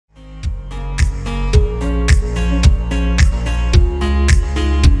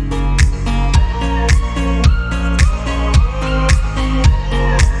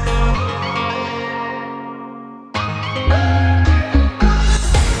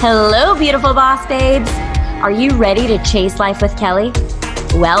Hello, beautiful boss babes. Are you ready to chase life with Kelly?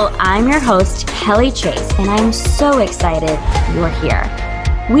 Well, I'm your host, Kelly Chase, and I'm so excited you're here.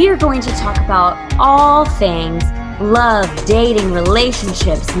 We are going to talk about all things love, dating,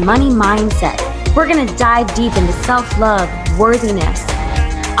 relationships, money mindset. We're going to dive deep into self-love, worthiness.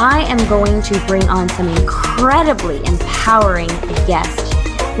 I am going to bring on some incredibly empowering guests.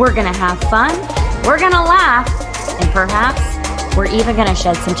 We're going to have fun, we're going to laugh, and perhaps we're even going to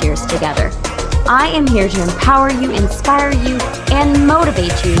shed some tears together. I am here to empower you, inspire you, and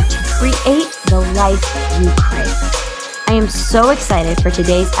motivate you to create the life you crave. I am so excited for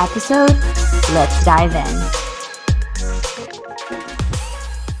today's episode. Let's dive in.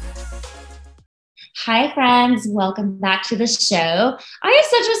 Hi, friends. Welcome back to the show. I have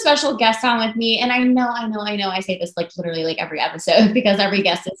such a special guest on with me, and I know. I say this like literally like every episode because every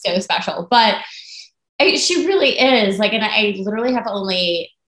guest is so special, but she really is like, and I literally have only,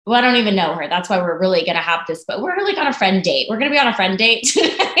 well, I don't even know her. That's why we're really going to have this, but we're like on a friend date. We're going to be on a friend date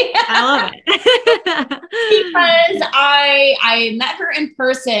today. I love it. Because I met her in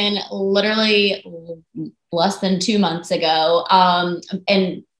person literally less than 2 months ago.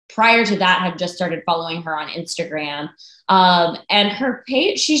 And prior to that, had just started following her on Instagram. And her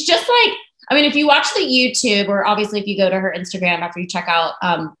page, she's just like, I mean, if you watch the YouTube, or obviously if you go to her Instagram after you check out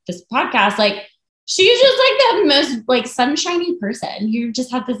this podcast, like, she's just like the most like sunshiny person. You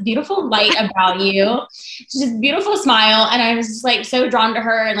just have this beautiful light about you. She's just beautiful smile. And I was just like so drawn to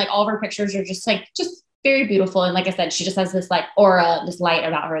her, and like all of her pictures are just very beautiful. And like I said, she just has this like aura, this light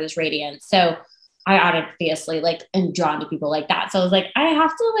about her, this radiance. So I obviously like am drawn to people like that. So I was like, I have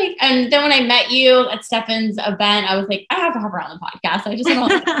to like, and then when I met you at Stefan's event, I was like, I have to have her on the podcast. I just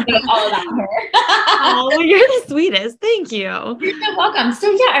want to know all about her. Oh, you're the sweetest. Thank you. You're so welcome. So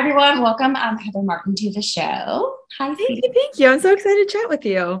yeah, everyone, welcome Heather Martin to the show. Hi. Thank you. I'm so excited to chat with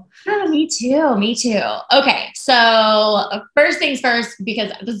you. Oh, me too. Okay. So first things first,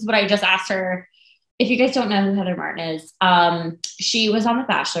 because this is what I just asked her. If you guys don't know who Heather Martin is, she was on The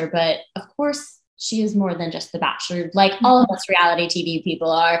Bachelor, but of course, she is more than just The Bachelor. Like all of us reality TV people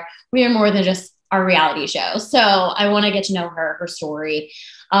are, we are more than just our reality show. So I want to get to know her story.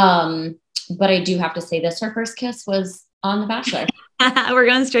 But I do have to say this, her first kiss was on The Bachelor. We're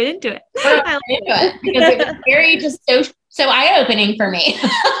going straight into it. Because it was very just so eye-opening for me.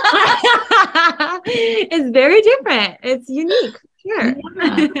 It's very different. It's unique. Sure.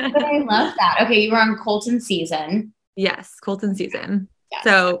 Yeah, but I love that. Okay. You were on Colton season. Yes. Colton season. Yes.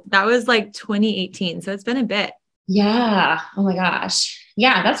 So that was like 2018. So it's been a bit. Yeah. Oh my gosh.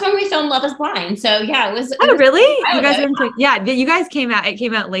 Yeah. That's when we filmed Love is Blind. So yeah, it was. Oh, really? You guys you guys came out, it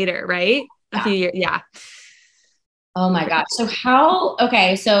came out later, right? A few years. Yeah. Oh my gosh. So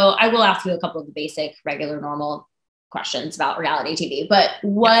so I will ask you a couple of the basic, regular, normal questions about reality TV, but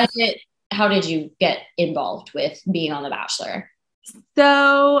how did you get involved with being on The Bachelor?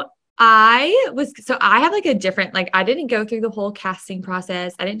 So I have like a different, like, I didn't go through the whole casting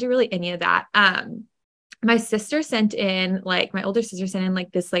process. I didn't do really any of that. My sister sent in, like, my older sister sent in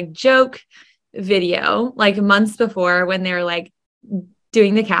like this like joke video, like months before when they were like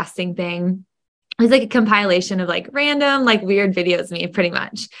doing the casting thing. It was like a compilation of like random, like weird videos of me pretty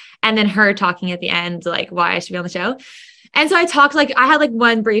much. And then her talking at the end, like why I should be on the show. And so I talked, like, I had like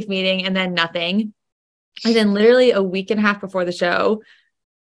one brief meeting and then nothing. And then literally a week and a half before the show,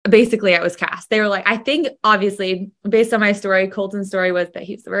 basically I was cast. They were like, I think obviously based on my story, Colton's story was that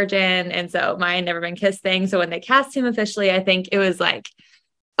he's the virgin. And so mine never been kissed thing. So when they cast him officially, I think it was like,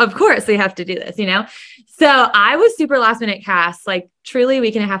 of course we have to do this, you know? So I was super last minute cast, like truly a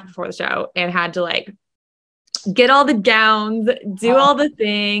week and a half before the show, and had to like get all the gowns, do all the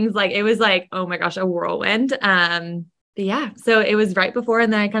things. Like it was like, oh my gosh, a whirlwind. But yeah, so it was right before,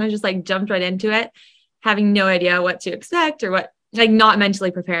 and then I kind of just like jumped right into it, having no idea what to expect or what, like not mentally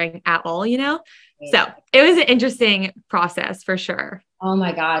preparing at all, you know? So it was an interesting process for sure. Oh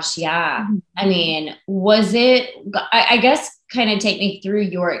my gosh. Yeah. I mean, was it, I guess kind of take me through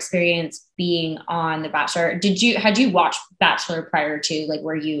your experience being on The Bachelor. Had you watched Bachelor prior to, like,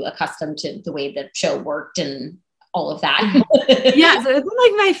 were you accustomed to the way the show worked and all of that? Yeah. So it's been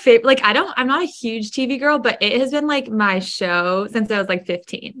like my favorite, like, I'm not a huge TV girl, but it has been like my show since I was like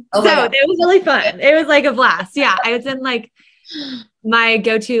 15. Oh, so it was really fun. It was like a blast. Yeah. I was in like my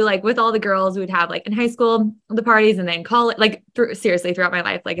go-to, like with all the girls we would have like in high school, the parties, and then college, like seriously throughout my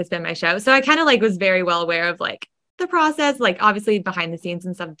life, like it's been my show. So I kind of like was very well aware of like the process, like obviously behind the scenes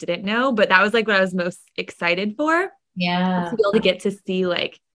and stuff didn't know, but that was like what I was most excited for. Yeah. To be able to get to see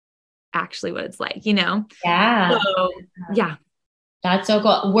like actually what it's like, you know? Yeah. So yeah. That's so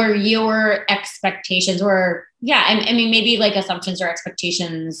cool. Were your expectations or yeah, I mean, maybe like assumptions or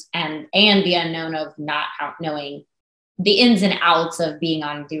expectations and the unknown of not knowing the ins and outs of being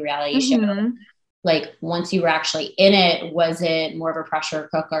on the reality show. Like once you were actually in it, was it more of a pressure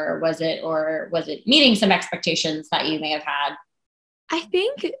cooker? Was it meeting some expectations that you may have had? I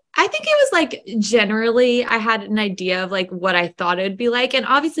think it was like generally I had an idea of like what I thought it would be like. And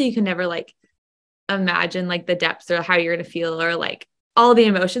obviously you can never like imagine like the depths or how you're going to feel or like all the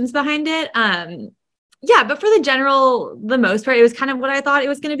emotions behind it. Yeah, but for the most part, it was kind of what I thought it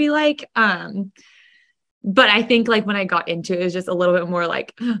was going to be like. But I think like when I got into it, it was just a little bit more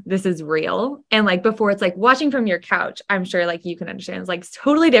like, this is real. And like before it's like watching from your couch, I'm sure like you can understand it's like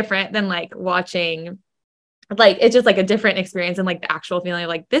totally different than like watching, like, it's just like a different experience and like the actual feeling of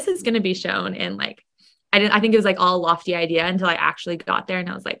like, this is going to be shown. And like, I think it was like all a lofty idea until I actually got there and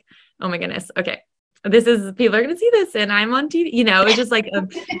I was like, oh my goodness. Okay. People are going to see this and I'm on TV, you know, it's just like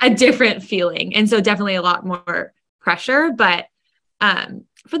a different feeling. And so definitely a lot more pressure, but,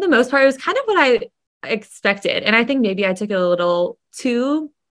 for the most part, it was kind of what I expected. And I think maybe I took it a little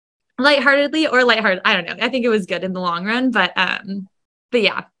too lightheartedly or lighthearted. I don't know. I think it was good in the long run, but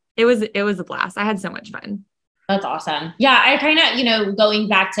yeah, it was a blast. I had so much fun. That's awesome. Yeah. I kind of, going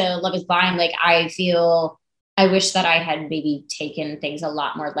back to Love is Blind, like I wish that I had maybe taken things a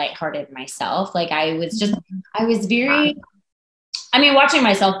lot more lighthearted myself. Like I was very, I mean, watching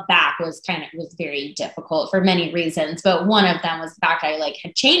myself back was very difficult for many reasons, but one of them was the fact I like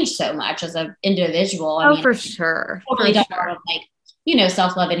had changed so much as an individual. I mean, for sure. Totally done a lot of like,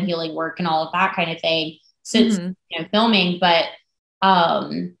 self-love and healing work and all of that kind of thing since, filming, but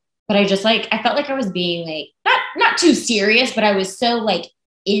I just like, I felt like I was being like, not too serious, but I was so like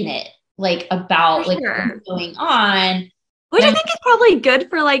in it, like about like what's going on. Which I think is probably good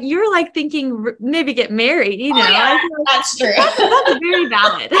for like, you're like thinking maybe get married, you know? Yeah, that's true. That's very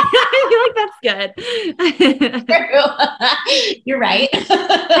valid. I feel like that's good. You're right.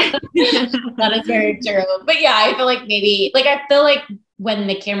 That is very true. But yeah, I feel like when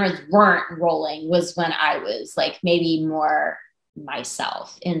the cameras weren't rolling was when I was like maybe more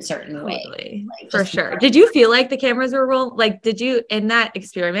myself in certain ways. Like, for sure. Did you feel like the cameras were rolling? Like, did you, in that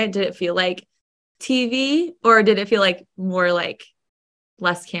experiment, did it feel like TV or did it feel like more like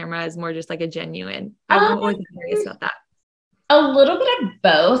less cameras, more just like a genuine? I'm always curious about that. A little bit of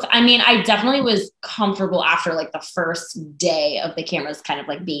both. I mean, I definitely was comfortable after like the first day of the cameras kind of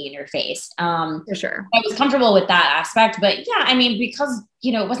like being in your face. For sure. I was comfortable with that aspect, but yeah, I mean, because,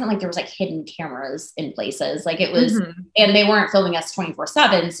 it wasn't like there was like hidden cameras in places, like it was, and they weren't filming us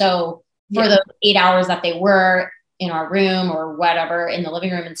 24/7. So for the 8 hours that they were in our room or whatever, in the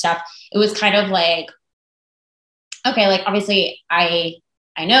living room and stuff, it was kind of like, okay, like obviously I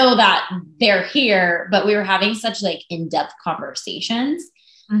know that they're here, but we were having such like in-depth conversations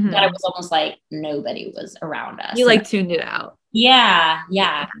that it was almost like nobody was around us. You like tuned it out. Yeah.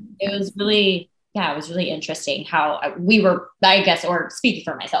 It was really interesting how we were, I guess, or speaking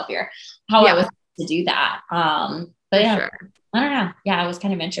for myself here, how I was to do that. But yeah, sure. I don't know. Yeah, it was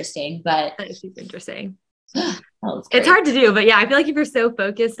kind of interesting, but it's interesting. It's hard to do, but yeah, I feel like if you're so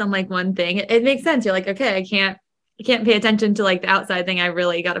focused on like one thing, it makes sense. You're like, okay, I can't pay attention to like the outside thing. I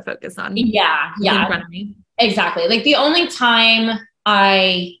really got to focus on. Yeah. In front of me. Exactly. Like the only time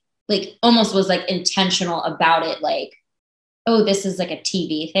I like almost was like intentional about it, like, oh, this is like a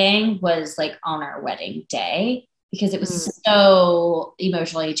TV thing, was like on our wedding day, because it was so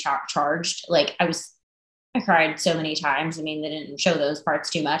emotionally charged. Like I cried so many times. I mean, they didn't show those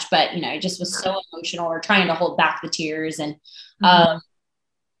parts too much, but I just was so emotional or trying to hold back the tears. And, but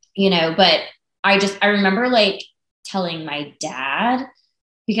I remember like telling my dad,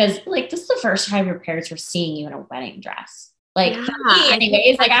 because like, this is the first time your parents were seeing you in a wedding dress. Like for me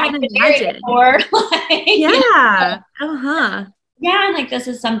anyways, like I had been married before. Like, yeah. Yeah. And like, this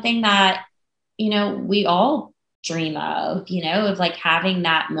is something that, we all dream of like having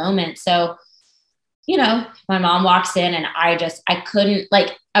that moment. So, my mom walks in and I couldn't,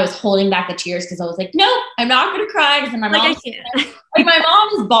 like, I was holding back the tears because I was like, no, I'm not going to cry. Because my mom, like my mom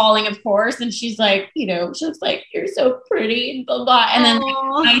is bawling, of course. And she's like, she's like, you're so pretty and blah, blah. And then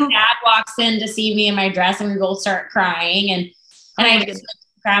my dad walks in to see me in my dress and we both start crying. And I just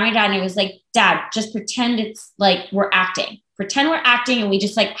grabbed my dad and he was like, Dad, just pretend it's like, we're acting. Pretend we're acting and we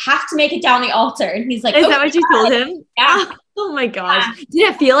just like have to make it down the altar. And he's like, is that what you told him? Yeah. Oh my gosh. Yeah.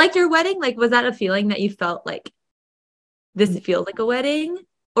 Did it feel like your wedding? Like, was that a feeling that you felt like this feels like a wedding?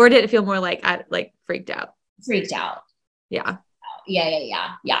 Or did it feel more like freaked out? Freaked out. Yeah.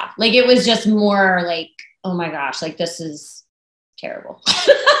 Yeah. Like it was just more like, oh my gosh, like this is terrible.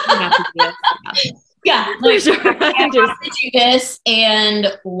 Yeah, For sure. I have to do this, and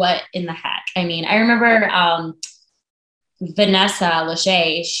what in the heck? I mean, I remember Vanessa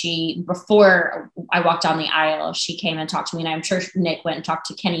Lachey, before I walked down the aisle, she came and talked to me, and I'm sure Nick went and talked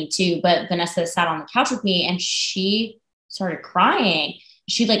to Kenny too, but Vanessa sat on the couch with me and she started crying.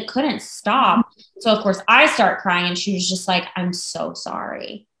 She like couldn't stop. So of course I start crying, and she was just like, I'm so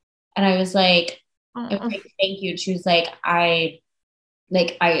sorry. And I was like, okay, thank you. And she was like, I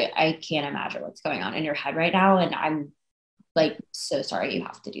can't imagine what's going on in your head right now. And I'm like, so sorry you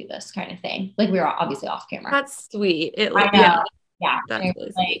have to do this kind of thing. Like, we were obviously off camera. That's sweet. I know. Yeah. That's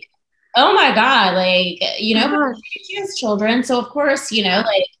really like, sweet. oh my God. Like, you know, she has children. So of course, you know,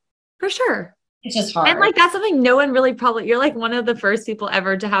 like, for sure. It's just hard. And like, that's something no one really you're like one of the first people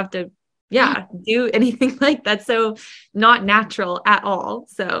ever to have to, do anything like that. So not natural at all.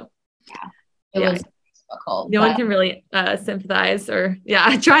 So it was difficult. No one can really sympathize or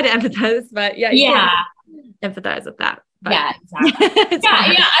try to empathize, but empathize with that. But. Yeah,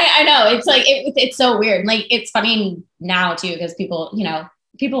 exactly. I know. It's like, it's so weird. Like, it's funny now too, because people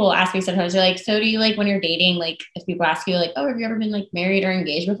will ask me sometimes, they're like, so do you like when you're dating, like if people ask you like, oh, have you ever been like married or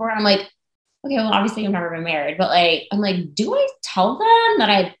engaged before? I'm like, okay, well, obviously I've never been married, but like, I'm like, do I tell them that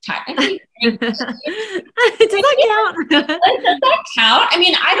I technically does that count? Like, does that count? I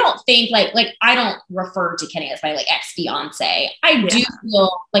mean, I don't think like I don't refer to Kenny as my like ex-fiance. I do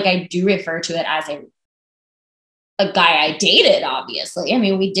feel like I do refer to it as a guy I dated, obviously. I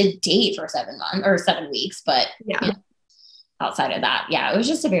mean, we did date for 7 months or 7 weeks, but you know, outside of that, it was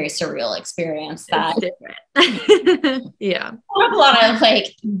just a very surreal experience. That different. Yeah. I have a lot of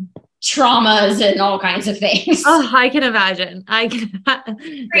like traumas and all kinds of things. Oh, I can imagine.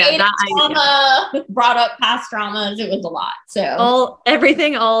 Trauma, brought up past traumas. It was a lot. So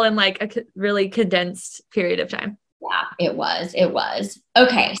everything in like a really condensed period of time. Yeah, it was.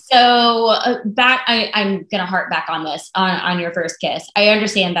 Okay. So I'm going to harp back on this, on your first kiss. I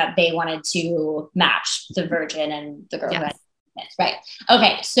understand that they wanted to match the virgin and the girl. Yes. Right.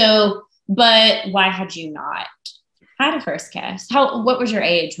 Okay. So, but why had you not had a first kiss? What was your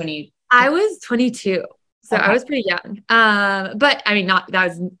age when you? I was 22. So I was pretty young. But I mean, that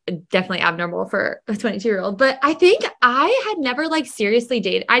was definitely abnormal for a 22-year-old, but I think I had never like seriously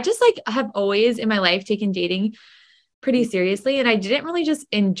dated. I just like have always in my life taken dating pretty seriously. And I didn't really just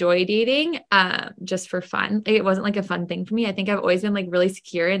enjoy dating, just for fun. Like, it wasn't like a fun thing for me. I think I've always been like really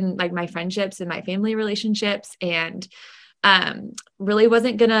secure in like my friendships and my family relationships, and, really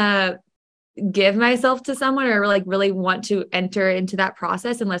wasn't gonna give myself to someone or like really want to enter into that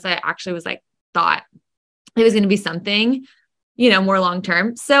process unless I actually was like, thought it was going to be something, more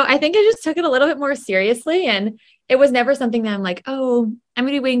long-term. So I think I just took it a little bit more seriously, and it was never something that I'm like, oh, I'm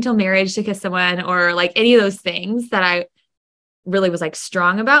going to be waiting till marriage to kiss someone, or like any of those things that I really was like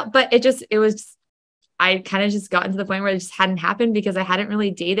strong about. But I kind of just gotten to the point where it just hadn't happened because I hadn't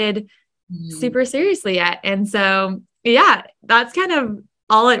really dated super seriously yet. And so, that's kind of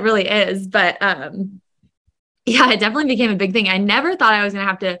all it really is. But, it definitely became a big thing. I never thought I was going to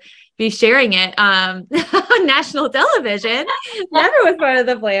have to be sharing it, on national television. Never was part of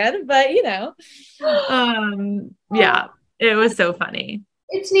the plan, but it was so funny.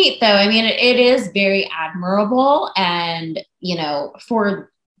 It's neat though. I mean, it is very admirable, and, for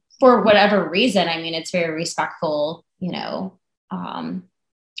whatever reason, I mean, it's very respectful, I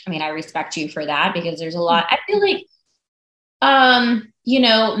mean, I respect you for that, because there's a lot, I feel like,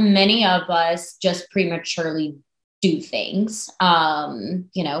 many of us just prematurely do things,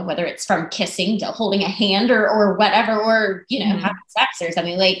 whether it's from kissing to holding a hand or whatever, or, having sex or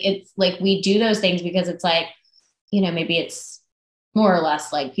something. Like, it's like, we do those things because it's like, maybe it's more or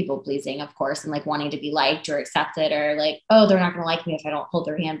less like people pleasing, of course, and like wanting to be liked or accepted, or like, oh, they're not going to like me if I don't hold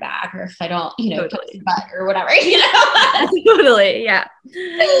their hand back, or if I don't, touch butt or whatever, Totally. Yeah,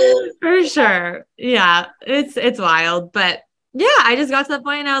 for sure. Yeah. It's wild, but I just got to the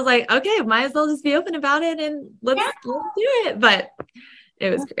point and I was like, okay, might as well just be open about it and let's do it. But it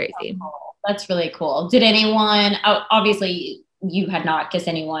was crazy. That's really cool. Did anyone, obviously you had not kissed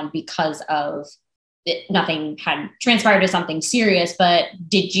anyone because of nothing had transpired to something serious, but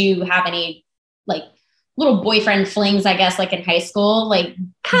did you have any like little boyfriend flings, I guess, like in high school? Like,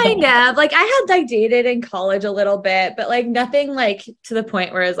 kind of like I had like dated in college a little bit, but like nothing like to the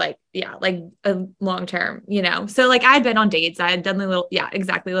point where it was like, like a long term, so like I had been on dates, I had done the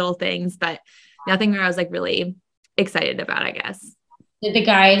little things, but nothing where I was like really excited about, I guess. Did the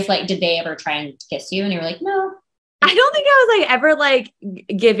guys did they ever try and kiss you and you were like, no? I don't think I was like ever like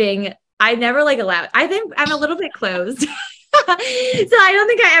giving, I never like allowed, I think I'm a little bit closed. So I don't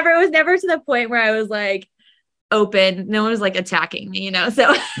think it was never to the point where I was like, open. No one was like attacking me,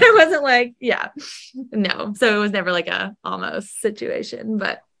 so it wasn't like, no. So it was never like a almost situation,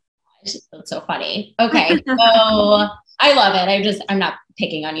 but. That's so funny. Okay. So I love it. I'm not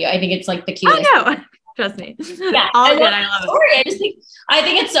picking on you. I think it's like the cutest. Oh, no. Trust me. Yeah. All good. I love story. I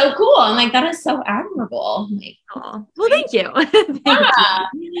think it's so cool. I'm like, that is so admirable. Like, oh, well, thank you. Thank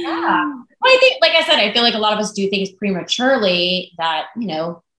you. Yeah. Well, I think, like I said, I feel like a lot of us do things prematurely that,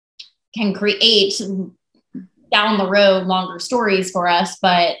 can create down the road longer stories for us.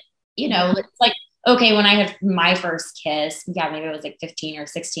 But, it's like, okay, when I had my first kiss, maybe it was like 15 or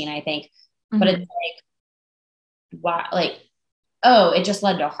 16, I think. But it's like, wow, like, oh, it just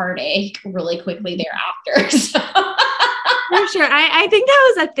led to heartache really quickly thereafter. So. For sure. I think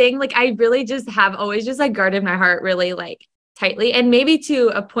that was a thing. Like, I really just have always just like guarded my heart really like tightly, and maybe to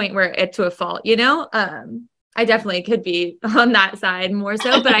a point where it's to a fault, I definitely could be on that side more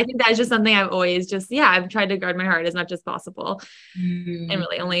so, but I think that's just something I've always just, I've tried to guard my heart as much as possible and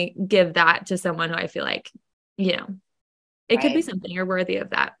really only give that to someone who I feel like, it could be something you're worthy of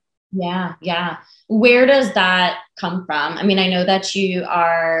that. Yeah. Yeah. Where does that come from? I mean, I know that you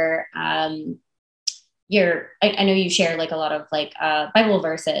are, I know you share like a lot of like, Bible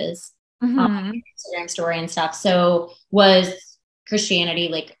verses on your Instagram story and stuff. So was Christianity,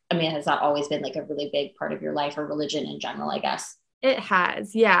 like, I mean, has that always been like a really big part of your life, or religion in general, I guess? It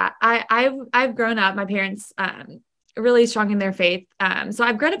has. Yeah. I've grown up, my parents, really strong in their faith. So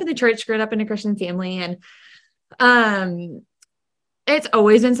I've grown up in the church, grown up in a Christian family, and, it's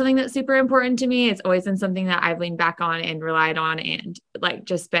always been something that's super important to me. It's always been something that I've leaned back on and relied on, and like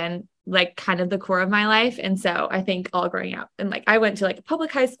just been like kind of the core of my life. And so I think all growing up, and like I went to like a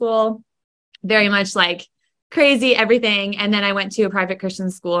public high school, very much like crazy everything. And then I went to a private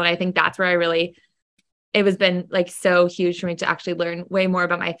Christian school. And I think that's where it was been like so huge for me to actually learn way more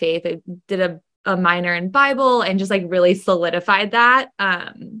about my faith. I did a minor in Bible and just like really solidified that.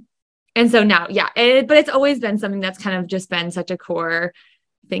 And so now, but it's always been something that's kind of just been such a core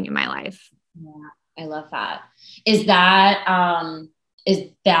thing in my life. Yeah, I love that. Is that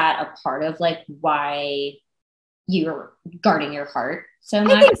a part of like why you're guarding your heart so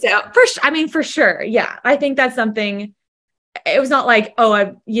much? I think so. For sure. Yeah. I think that's something. It was not like, oh,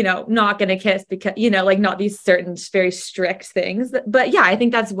 I'm, not going to kiss because, like not these certain very strict things, but I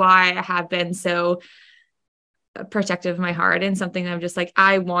think that's why I have been so protective of my heart, and something that I'm just like,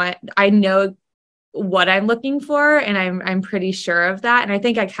 I know what I'm looking for, and I'm pretty sure of that. And I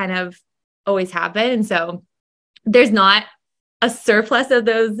think I kind of always have been. And so there's not a surplus of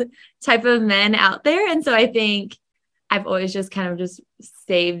those type of men out there. And so I think I've always just kind of just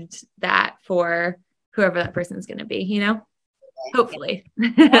saved that for whoever that person is going to be, hopefully.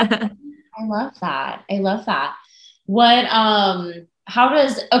 I love that. What,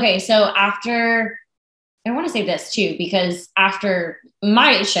 so after, I want to say this too, because after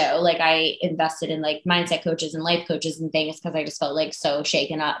my show, like I invested in like mindset coaches and life coaches and things, because I just felt like so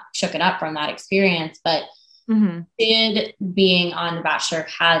shooken up from that experience. But did being on The Bachelor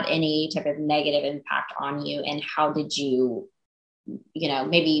have any type of negative impact on you? And how did you,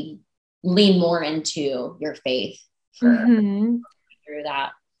 maybe lean more into your faith through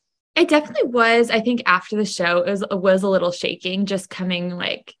that? It definitely was. I think after the show, it was a little shaking, just coming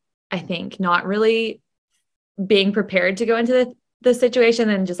like, I think not really being prepared to go into the situation,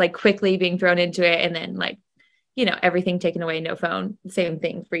 and just like quickly being thrown into it. And then like, everything taken away, no phone, same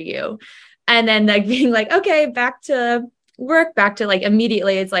thing for you. And then like being like, okay, back to work, back to like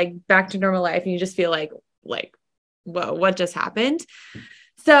immediately it's like back to normal life. And you just feel like, whoa, what just happened?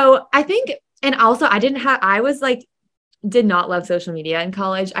 So I think, and also did not love social media in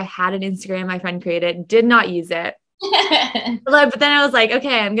college. I had an Instagram my friend created, did not use it. But then I was like,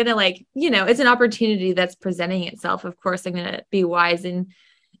 okay, I'm going to like, it's an opportunity that's presenting itself. Of course, I'm going to be wise and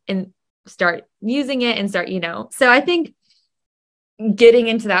start using it and start, so I think getting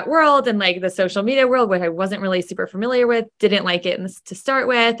into that world and like the social media world, which I wasn't really super familiar with, didn't like it to start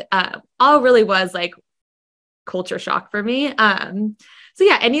with, all really was like culture shock for me. So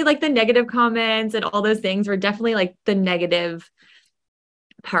any like the negative comments and all those things were definitely like the negative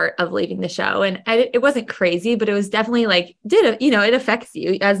part of leaving the show. And it wasn't crazy, but it was definitely like, it affects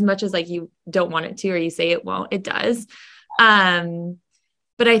you as much as like you don't want it to, or you say it won't, it does.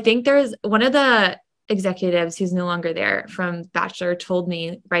 But I think there's one of the executives who's no longer there from Bachelor told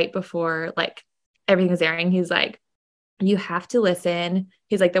me right before like everything was airing, he's like, you have to listen.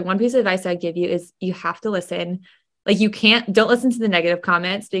 He's like, the one piece of advice I give you is you have to listen. Like don't listen to the negative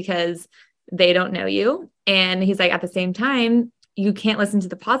comments because they don't know you. And he's like, at the same time, you can't listen to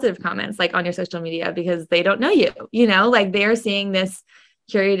the positive comments like on your social media because they don't know you, like they're seeing this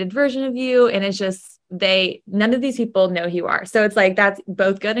curated version of you. And it's just none of these people know who you are. So it's like, that's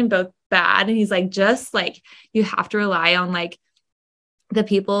both good and both bad. And he's like, just like, you have to rely on like the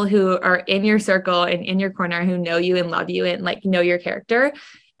people who are in your circle and in your corner who know you and love you and like know your character.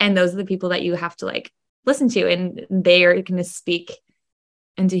 And those are the people that you have to like listen to, and they are going to speak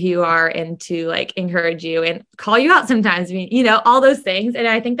into who you are and to like encourage you and call you out sometimes, I mean, you know, all those things. And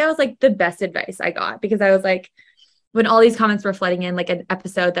I think that was like the best advice I got, because I was like, when all these comments were flooding in, like an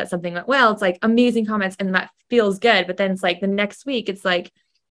episode that something went well, it's like amazing comments and that feels good. But then it's like the next week, it's like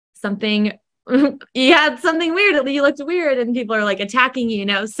something, you had something weird, you looked weird and people are like attacking you, you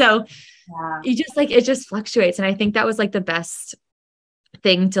know? So you just like, it just fluctuates. And I think that was like the best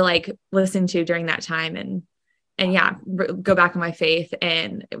thing to like listen to during that time. And yeah, go back on my faith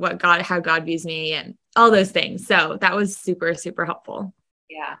and how God views me and all those things. So that was super, super helpful.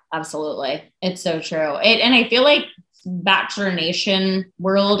 Yeah, absolutely. It's so true. And I feel like Bachelor Nation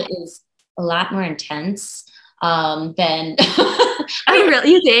world is a lot more intense than.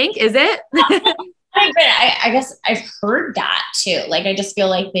 Really? You think? Is it? I guess I've heard that too. Like, I just feel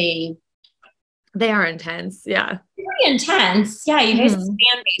like they are intense. Yeah. Very intense. Yeah. You guys' fan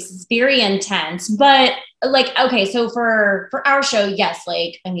base is very intense, but like, okay. So for our show, yes.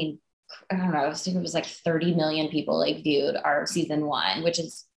 Like, I mean, I don't know. I think it was like 30 million people like viewed our season 1, which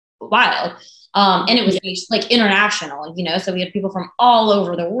is wild. And it was like international, you know, so we had people from all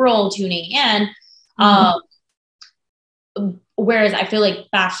over the world tuning in. Whereas I feel like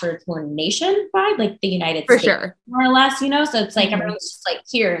Bachelor is more nationwide, like the United States, sure, more or less, you know? So it's like everyone's just like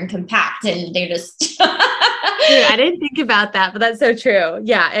here and compact and they're just. I didn't think about that, but that's so true.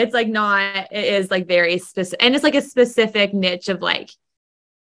 Yeah. It's like it is like very specific, and it's like a specific niche of like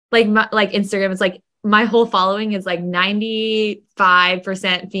Instagram. It's like my whole following is like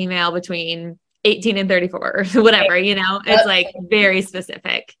 95% female between 18 and 34 or whatever, you know, it's like very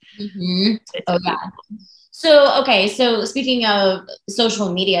specific. Oh yeah. So, okay. So speaking of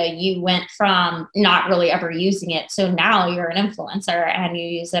social media, you went from not really ever using it. So now you're an influencer and you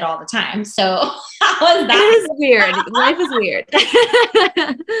use it all the time. So how is that? It is weird. Life is weird.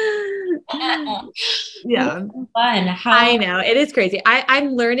 Yeah. Fun. I know. It is crazy. I'm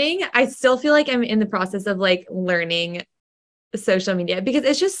learning. I still feel like I'm in the process of like learning social media, because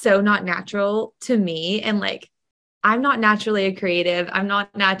it's just so not natural to me. And like, I'm not naturally a creative. I'm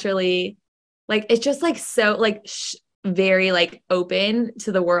not naturally like, it's just like, so like very like open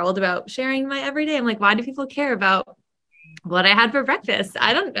to the world about sharing my everyday. I'm like, why do people care about what I had for breakfast?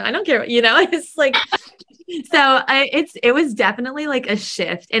 I don't care, you know, it's like, so it was definitely like a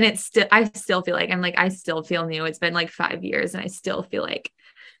shift, and I still feel like I still feel new. It's been like 5 years and I still feel like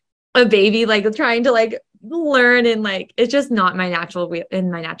a baby, like trying to like learn, and like, it's just not my natural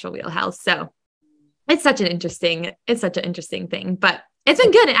wheelhouse. So it's such an interesting thing, but it's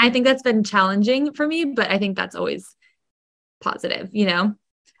been good. And I think that's been challenging for me, but I think that's always positive, you know?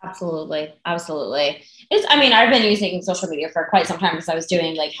 Absolutely. Absolutely. I've been using social media for quite some time because I was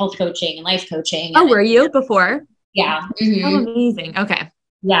doing like health coaching and life coaching. Oh, were you before? Yeah. Oh, amazing. Okay.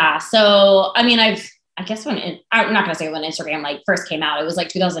 Yeah. So, I guess I'm not going to say when Instagram like first came out, it was like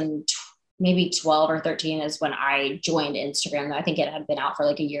 2000, maybe 12 or 13 is when I joined Instagram. I think it had been out for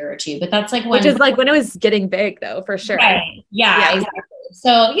like a year or two, but that's like which is like when it was getting big though, for sure. Right. Yeah, exactly.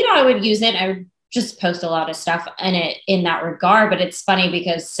 So, you know, I would use it. I would just post a lot of stuff in that regard. But it's funny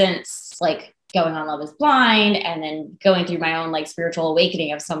because since like going on Love is Blind and then going through my own like spiritual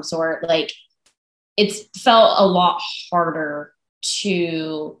awakening of some sort, like it's felt a lot harder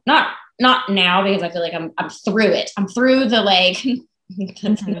to not now, because I feel like I'm through it. I'm through the like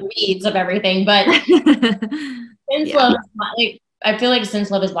the weeds of everything. But since Love is Blind, like I feel like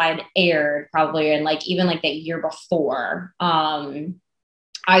since Love is Blind aired probably, and like even like the year before, I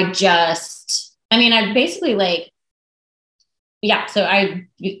basically like, yeah. So I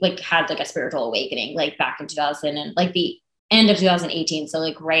like had like a spiritual awakening, like back in 2000 and like the end of 2018. So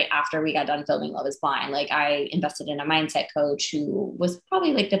like right after we got done filming Love is Blind, like I invested in a mindset coach who was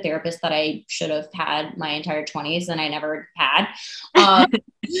probably like the therapist that I should have had my entire 20s and I never had.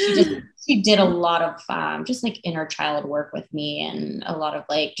 She did a lot of just like inner child work with me, and a lot of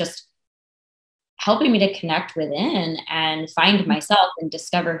like just helping me to connect within and find myself and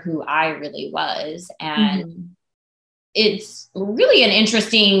discover who I really was. And it's really an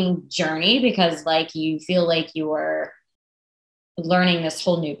interesting journey because like you feel like you're learning this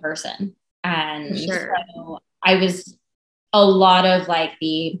whole new person. And so I was a lot of like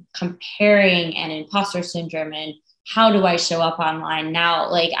the comparing and imposter syndrome and how do I show up online now?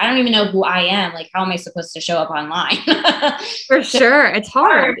 Like, I don't even know who I am. Like, how am I supposed to show up online? For sure. It's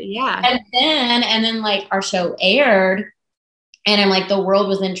hard. Yeah. And then like our show aired And I'm like, the world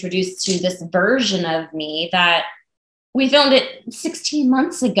was introduced to this version of me that we filmed it 16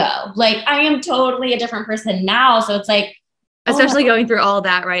 months ago. Like, I am totally a different person now. So it's like, especially going through all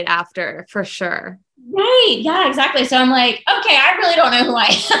that right after, for sure. Right. Yeah, exactly. So I'm like, okay, I really don't know who I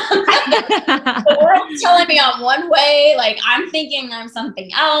am. The world's telling me I'm one way. Like, I'm thinking I'm something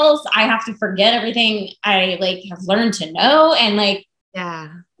else. I have to forget everything I like have learned to know and like, yeah,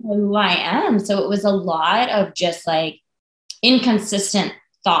 who I am. So it was a lot of just like inconsistent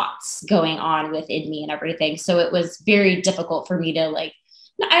thoughts going on within me and everything. So it was very difficult for me to like,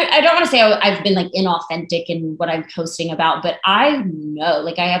 I don't want to say I've been like inauthentic in what I'm posting about, but I know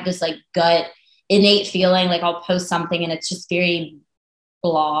like I have this like gut innate feeling, like I'll post something and it's just very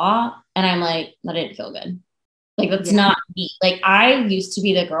blah. And I'm like, that didn't feel good. Like, that's not me. Like, I used to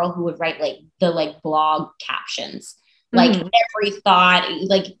be the girl who would write like the like blog captions, like every thought,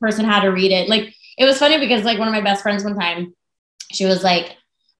 like person had to read it. Like, it was funny because like one of my best friends one time, she was like,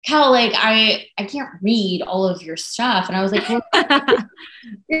 Cal, like I can't read all of your stuff. And I was like, well,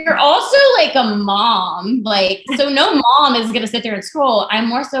 you're also like a mom. Like, so no mom is going to sit there and scroll. I'm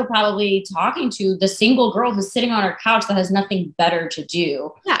more so probably talking to the single girl who's sitting on her couch that has nothing better to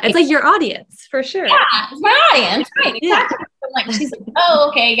do. Yeah. It's like your audience for sure. Yeah. It's my audience. Right. Exactly. Yeah. I'm like, she's like, oh,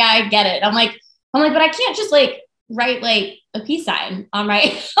 okay. Yeah, I get it. I'm like, but I can't just like write like a peace sign on my,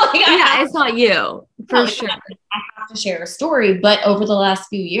 like, yeah, it's not you for sure. I have to share a story, but over the last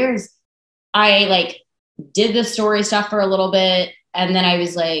few years, I like did the story stuff for a little bit. And then I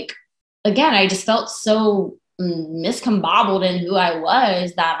was like, again, I just felt so miscombobbled in who I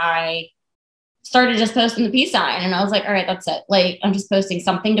was that I started just posting the peace sign. And I was like, all right, that's it. Like, I'm just posting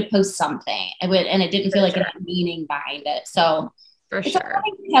something to post something. And it didn't feel like it had meaning behind it. So for sure.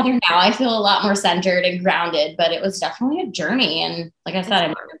 Together now, I feel a lot more centered and grounded, but it was definitely a journey. And like I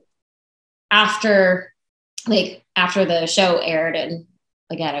said, after the show aired, and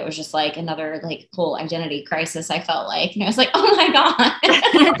again, it was just like another like whole identity crisis. I felt like, and I was like, oh my god,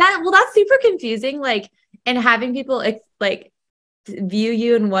 that's super confusing. Like, and having people like view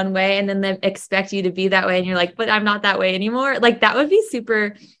you in one way, and then they expect you to be that way, and you're like, but I'm not that way anymore. Like, that would be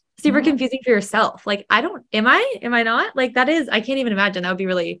super confusing for yourself. Like, am I not? Like, that is, I can't even imagine. That would be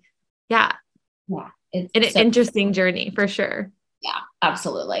really, it's an interesting journey for sure. Yeah,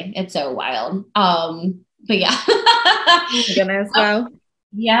 absolutely. It's so wild. But yeah. Oh my goodness, wow.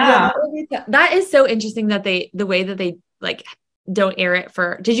 Yeah. That is so interesting that the way that they like don't air it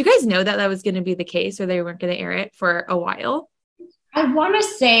did you guys know that was going to be the case, or they weren't going to air it for a while? I want to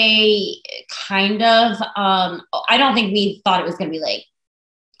say kind of, I don't think we thought it was going to be like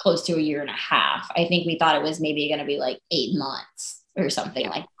close to a year and a half. I think we thought it was maybe going to be like 8 months or something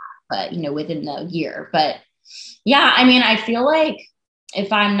like that, but within the year. But yeah, I mean, I feel like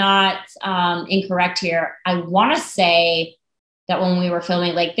if I'm not incorrect here, I want to say that when we were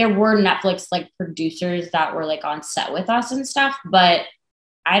filming, like there were Netflix like producers that were like on set with us and stuff, but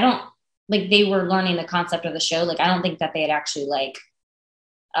I don't like, they were learning the concept of the show. Like, I don't think that they had actually like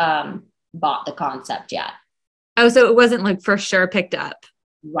bought the concept yet. Oh, so it wasn't like for sure picked up.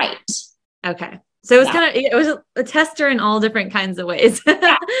 Right. Okay. So it was it was a tester in all different kinds of ways.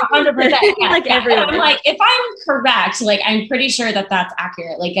 Yeah, 100%. Yeah, like everywhere. I'm like, if I'm correct, like, I'm pretty sure that that's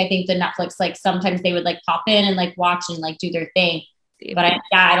accurate. Like, I think the Netflix, like sometimes they would like pop in and like watch and like do their thing. But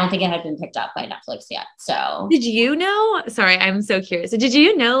I don't think it had been picked up by Netflix yet. So did you know? Sorry, I'm so curious. So did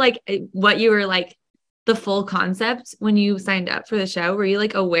you know like what you were like the full concept when you signed up for the show? Were you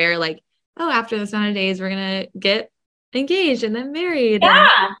like aware like, oh, after this amount of days, we're going to get engaged and then married?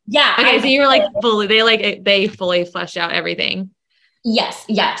 Yeah. Okay, so you were like they fully fleshed out everything. Yes.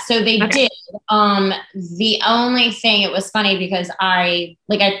 So they did. The only thing, it was funny because I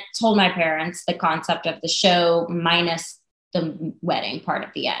told my parents the concept of the show minus the wedding part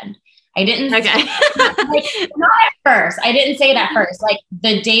at the end. I didn't not at first. I didn't say it at first. Like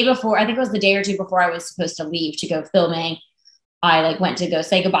the day before, I think it was the day or two before I was supposed to leave to go filming, I like went to go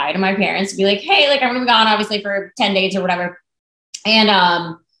say goodbye to my parents, to be like, hey, like I'm gonna be gone obviously for 10 days or whatever. And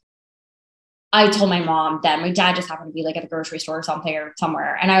I told my mom that my dad just happened to be like at the grocery store or something or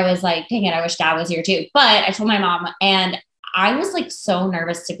somewhere. And I was like, dang it, I wish dad was here too. But I told my mom, and I was like so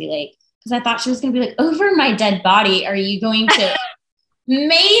nervous to be like, because I thought she was going to be like, over my dead body, are you going to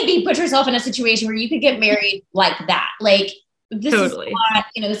maybe put yourself in a situation where you could get married like that? Like, this totally. is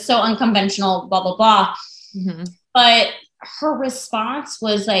not, so unconventional, blah, blah, blah. Mm-hmm. But her response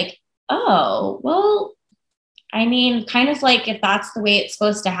was like, oh, well, I mean, kind of like if that's the way it's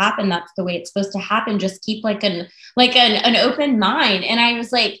supposed to happen, that's the way it's supposed to happen. Just keep like an open mind. And I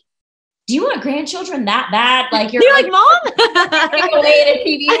was like, do you want grandchildren that bad? Like you're like, Mom, away to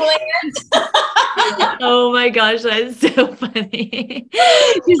TV land. Oh my gosh, that is so funny.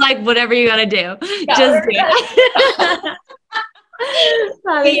 She's like, whatever you gotta do, Yeah, just do it.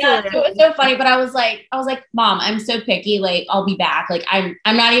 Yeah, it was so funny. But I was like, Mom, I'm so picky. Like, I'll be back. Like, I'm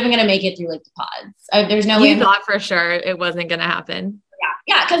not even gonna make it through like the pods. There's no way. You thought for sure it wasn't gonna happen.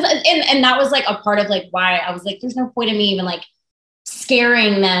 Yeah. Because and that was like a part of like why I was like, there's no point in me even like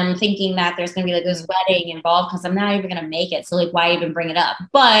scaring them, thinking that there's gonna be like this wedding involved because I'm not even gonna make it. So like, why even bring it up?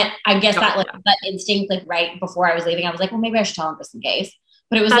 But I guess that instinct, like right before I was leaving, I was like, well, maybe I should tell them just in case.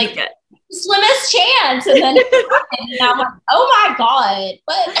 But it was That's like good. Slimmest chance. And then and now I'm like, oh my God.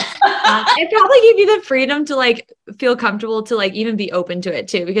 But it probably gave you the freedom to like feel comfortable to like even be open to it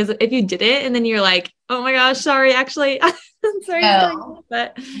too. Because if you did it and then you're like, oh my gosh, sorry, actually, I'm sorry. No.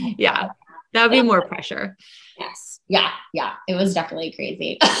 But yeah, that would be more pressure. Yes. Yeah. It was definitely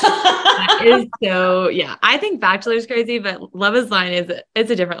crazy. It is so, yeah. I think Bachelor is crazy, but Love is Blind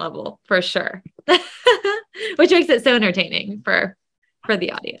it's a different level for sure. Which makes it so entertaining for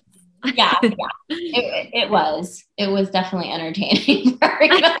the audience. Yeah. It was definitely entertaining for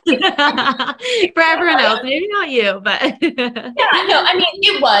everyone else. Maybe not you, but yeah, no, I mean,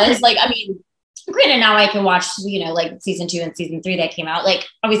 it was like, granted now I can watch, like season 2 and season 3 that came out. Like,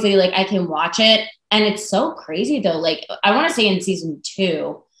 obviously, like I can watch it and it's so crazy though. Like, I want to say in season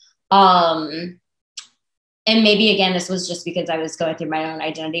 2, and maybe again, this was just because I was going through my own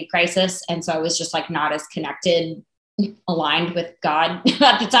identity crisis. And so I was just like not as connected, aligned with God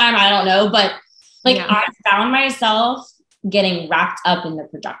at the time. I don't know, but like I found myself getting wrapped up in the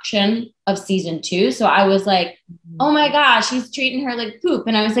production of season 2. So I was like, oh my gosh, he's treating her like poop.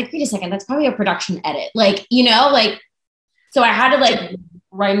 And I was like, wait a second, that's probably a production edit. Like, so I had to like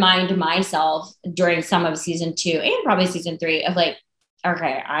remind myself during some of season 2 and probably season 3 of like,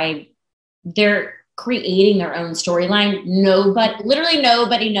 okay, they're creating their own storyline. Literally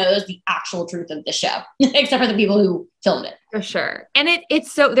nobody knows the actual truth of the show except for the people who filmed it. For sure. And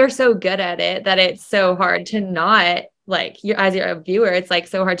they're so good at it that it's so hard to not like as you're a viewer, it's like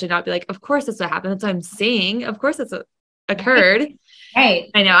so hard to not be like, of course that's what happened. That's what I'm seeing. Of course that's what occurred. Right.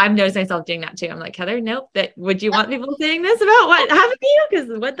 I know. I've noticed myself doing that too. I'm like, Heather, nope. Would you want people saying this about what happened to you?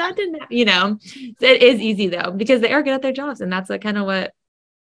 Because what that didn't happen, it is easy though, because they are good at their jobs and that's what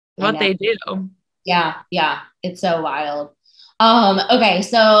they do. Yeah. It's so wild. Okay.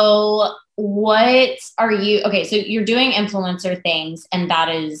 So so you're doing influencer things and that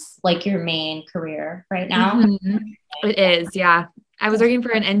is like your main career right now? Mm-hmm. It is. Yeah. I was working for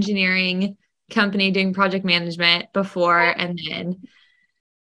an engineering company doing project management before, and then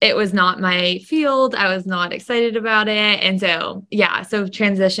it was not my field. I was not excited about it. And so,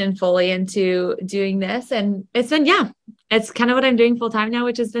 transitioned fully into doing this and it's kind of what I'm doing full time now,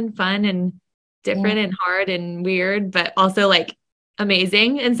 which has been fun and different and hard and weird, but also like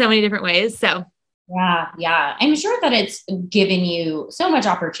amazing in so many different ways. So yeah. I'm sure that it's given you so much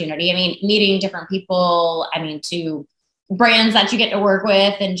opportunity. I mean, meeting different people, to brands that you get to work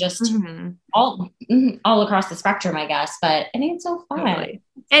with and just all across the spectrum, I guess. But I think it's so fun. Totally.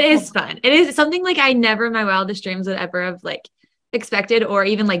 It is fun. It is something like I never in my wildest dreams would ever have like expected or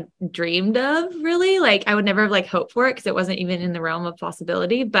even like dreamed of, really. Like I would never have like hoped for it because it wasn't even in the realm of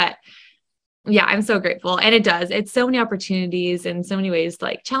possibility. But yeah, I'm so grateful. And it's so many opportunities and so many ways to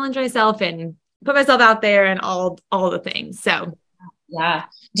like challenge myself and put myself out there and all the things. So yeah.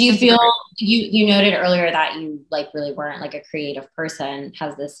 Do you feel you noted earlier that you like really weren't like a creative person?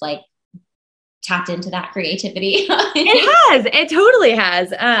 Has this like tapped into that creativity? It totally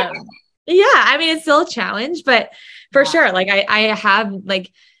has. It's still a challenge, but for sure. Like I have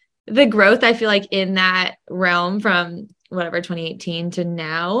like the growth, I feel like in that realm from whatever, 2018 to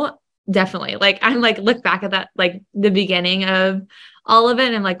now. Definitely. Like I'm like, look back at that, like the beginning of all of it.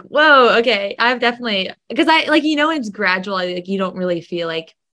 And I'm like, whoa, okay. I've definitely, because it's gradual. Like you don't really feel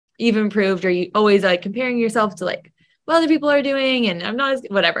like you've improved or you always like comparing yourself to like what other people are doing. And I'm not as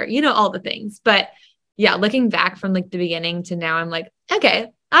whatever, all the things, but yeah, looking back from like the beginning to now, I'm like, okay,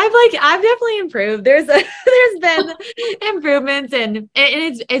 I've definitely improved. There's been improvements and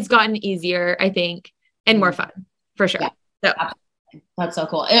it's gotten easier, I think, and more fun for sure. So that's so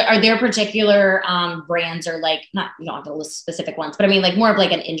cool. Are there particular brands or like, not, you don't have to list specific ones, but I mean like more of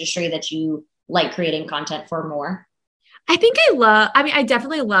like an industry that you like creating content for more? I think I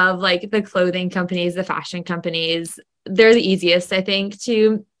definitely love like the clothing companies, the fashion companies. They're the easiest, I think,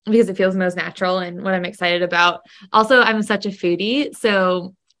 because it feels most natural and what I'm excited about. Also, I'm such a foodie,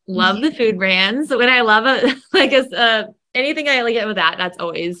 so love the food brands. When I love anything I like it with that's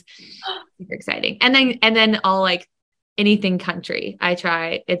always super exciting. And then all like anything country. I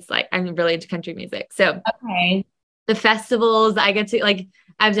try. It's like, I'm really into country music. So Okay. the festivals I get to, like,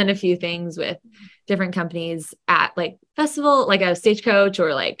 I've done a few things with different companies at like festival, like a Stagecoach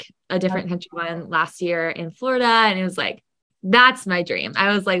or like a different country one last year in Florida. And it was like, that's my dream.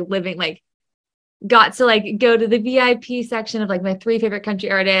 I was like living, like got to like go to the VIP section of like my 3 favorite country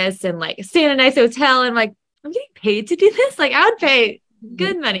artists and like stay in a nice hotel. And like, I'm getting paid to do this. Like I would pay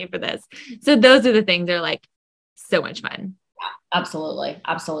good money for this. So those are the things that are like so much fun. Absolutely.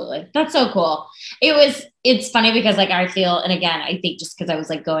 Absolutely. That's so cool. It's funny because like I feel, and again, I think just because I was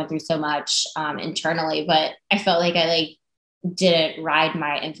like going through so much internally, but I felt like I like didn't ride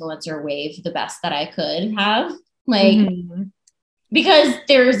my influencer wave the best that I could have. Like, because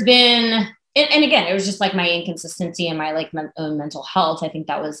there's been, and again, it was just like my inconsistency and my like own mental health. I think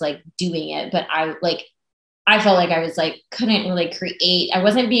that was like doing it, but I felt like I was like, couldn't really create. I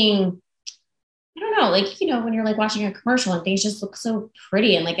wasn't being, I don't know, like, you know, when you're like watching a commercial and things just look so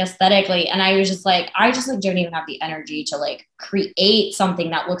pretty and like aesthetically. And I was just like, I just like don't even have the energy to like create something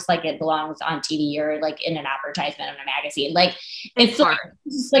that looks like it belongs on TV or like in an advertisement in a magazine. Like it's hard.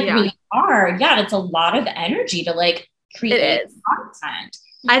 It's just like really hard. Yeah. It's a lot of energy to like create content.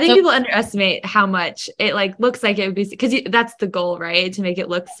 I think people underestimate how much it like looks like it would be, because that's the goal, right? To make it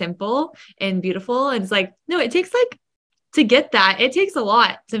look simple and beautiful. And it's like, no, it takes like, to get that, it takes a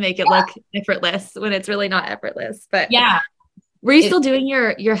lot to make it look effortless when it's really not effortless. But were you still doing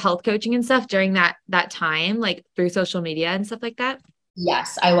your health coaching and stuff during that time, like through social media and stuff like that?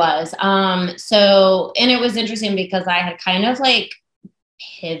 Yes, I was. So, and it was interesting because I had kind of like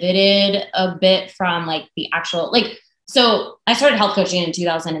pivoted a bit from like the actual, like, so I started health coaching in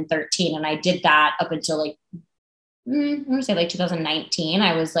 2013 and I did that up until like, I'm going to say like 2019.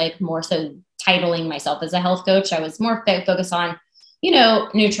 I was like more so titling myself as a health coach. I was more focused on, you know,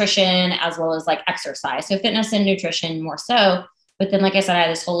 nutrition as well as like exercise. So fitness and nutrition more so. But then, like I said, I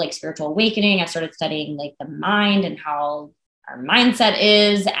had this whole like spiritual awakening. I started studying like the mind and how our mindset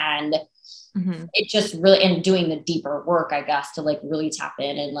is. And it just really, and doing the deeper work, I guess, to like really tap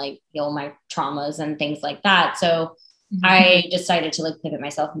in and like heal my traumas and things like that. So I decided to like pivot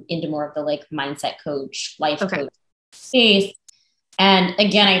myself into more of the like mindset coach, life coach space. And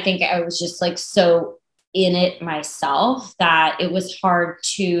again, I think I was just like so in it myself that it was hard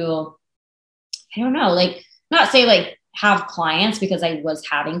to, I don't know, like not say like have clients, because I was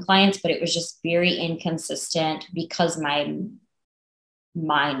having clients, but it was just very inconsistent because my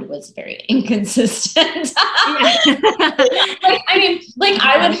mind was very inconsistent. Like, I mean, like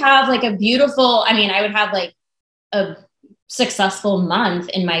I would have like a beautiful, I would have like a successful month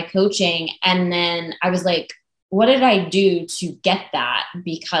in my coaching. And then I was like, what did I do to get that?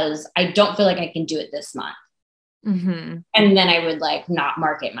 Because I don't feel like I can do it this month. And then I would like not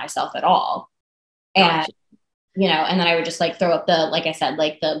market myself at all. And, you know, and then I would just like throw up the, like I said,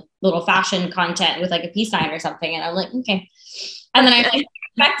 like the little fashion content with like a peace sign or something. And I'm like, okay. And then I'm like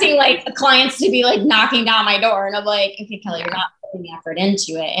expecting like clients to be like knocking down my door. And I'm like, okay, Kelly, you're not putting the effort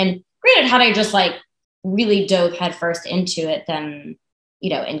into it. And granted, had I just like really dove headfirst into it, then, you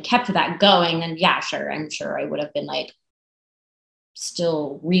know, and kept that going, then yeah, sure. I'm sure I would have been like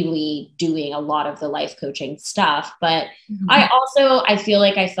still really doing a lot of the life coaching stuff. But I feel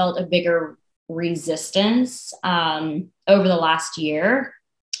like I felt a bigger resistance over the last year,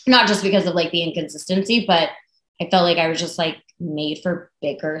 not just because of like the inconsistency, but I felt like I was just like made for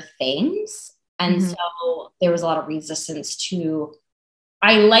bigger things. And so there was a lot of resistance to,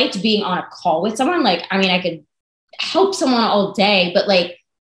 I liked being on a call with someone. Like, I could help someone all day, but like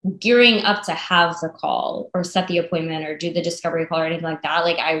gearing up to have the call or set the appointment or do the discovery call or anything like that,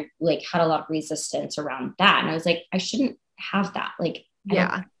 like I like had a lot of resistance around that. And I was like, I shouldn't have that. Like, I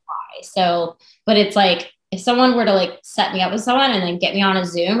don't know why. So, but it's like, if someone were to like set me up with someone and then get me on a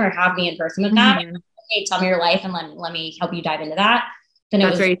Zoom or have me in person with that, hey, tell me your life and let me help you dive into that. Then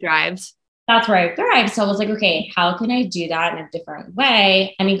that's where you thrived. That's where I thrived. So I was like, okay, how can I do that in a different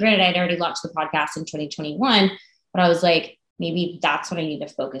way? Granted, I'd already launched the podcast in 2021, but I was like, maybe that's what I need to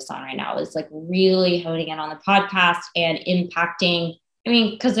focus on right now, is like really honing in on the podcast and impacting.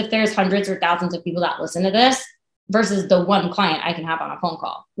 Because if there's hundreds or thousands of people that listen to this versus the one client I can have on a phone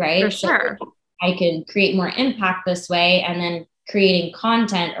call, right? For sure. So I can create more impact this way, and then creating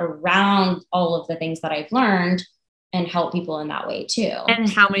content around all of the things that I've learned and help people in that way too. And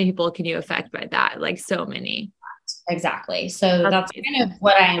how many people can you affect by that? Like so many. Exactly. So that's kind of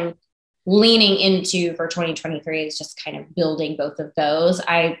what I'm leaning into for 2023, is just kind of building both of those.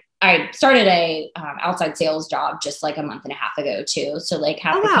 I started a outside sales job just like a month and a half ago too. So like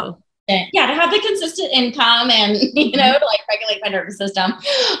have to have the consistent income and, you know, to like regulate my nervous system.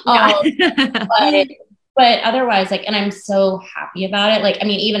 But But otherwise, like, and I'm so happy about it. Like, I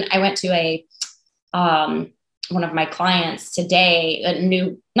mean, even I went to a, one of my clients today,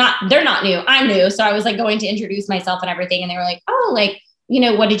 they're not new. I'm new. So I was like going to introduce myself and everything. And they were like, oh, like,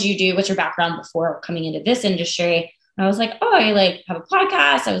 what did you do? What's your background before coming into this industry? And I was like, oh, I like have a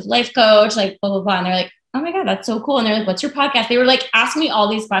podcast. I was a life coach, like blah, blah, blah. And they're like, oh my God, that's so cool. And they're like, what's your podcast? They were like, asking me all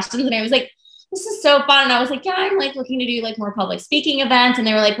these questions. And I was like, this is so fun. And I was like, yeah, I'm like looking to do like more public speaking events. And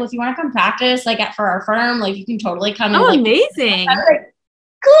they were like, well, if you want to come practice like for our firm, like you can totally come. Oh, and, like, amazing. I was like,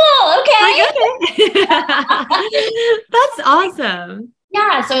 cool. Okay. That's awesome.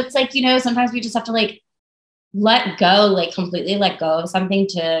 Yeah. So it's like, sometimes we just have to like let go, like completely let go of something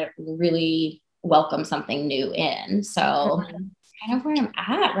to really welcome something new in. So kind of where I'm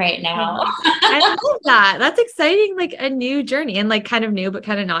at right now. I love that. That's exciting. Like a new journey and like kind of new, but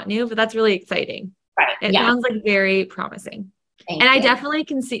kind of not new, but that's really exciting. Right. It sounds like very promising. And I definitely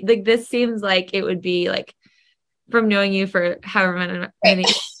can see like, this seems like it would be like from knowing you for however many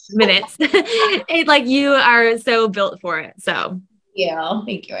minutes, it's like you are so built for it. So yeah,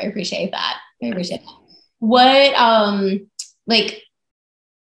 thank you. I appreciate that. What, like,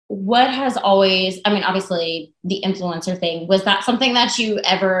 what has always, I mean, obviously the influencer thing, was that something that you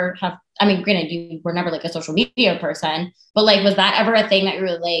ever have? I mean, granted, you were never like a social media person, but like, was that ever a thing that you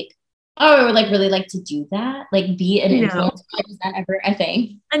were like, oh, I would like really like to do that? Like be an influencer? Like, was that ever a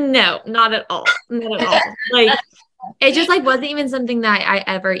thing? No, not at all. Not at all. Like, it just like wasn't even something that I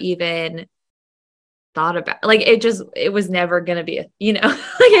ever even thought about. Like, it was never going to be, like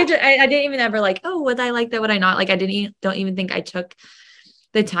I didn't even ever like, oh, would I like that? Would I not? Like, I don't even think I took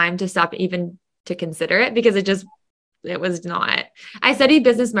the time to stop even to consider it because it was not. I studied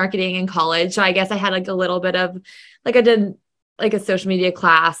business marketing in college. So I guess I had like a little bit of like, I did like a social media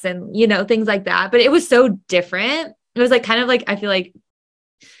class and, things like that, but it was so different. It was like, kind of like, I feel like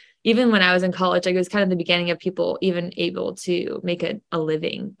even when I was in college, like it was kind of the beginning of people even able to make a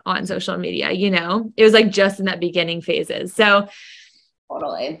living on social media, it was like just in that beginning phases. So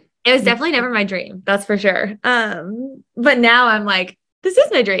totally. It was definitely never my dream. That's for sure. But now I'm like, this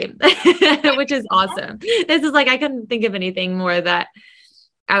is my dream, which is awesome. This is like, I couldn't think of anything more that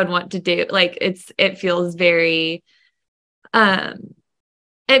I would want to do. Like it feels very, it's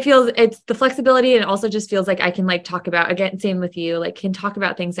the flexibility. And it also just feels like I can like talk about, again, same with you, like can talk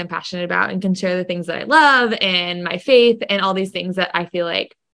about things I'm passionate about and can share the things that I love and my faith and all these things that I feel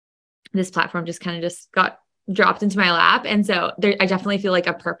like this platform just kind of just got dropped into my lap. And so I definitely feel like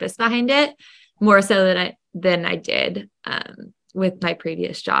a purpose behind it more so than I did, with my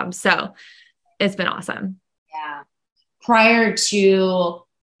previous job. So it's been awesome. Yeah. Prior to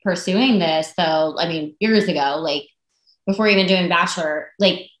pursuing this though, I mean, years ago, like before even doing Bachelor,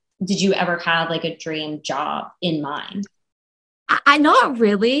 like, did you ever have like a dream job in mind? I not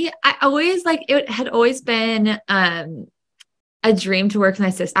really. I always like, it had always been, a dream to work with my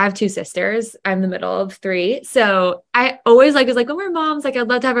sister. I have two sisters. I'm the middle of three. So I always was like, oh, we're moms. Like I'd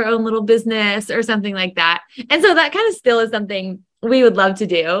love to have our own little business or something like that. And so that kind of still is something we would love to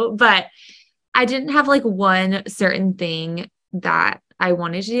do, but I didn't have like one certain thing that I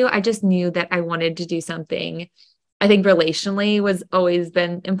wanted to do. I just knew that I wanted to do something. I think relationally was always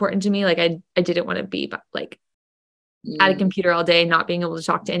been important to me. Like I didn't want to be like at a computer all day, not being able to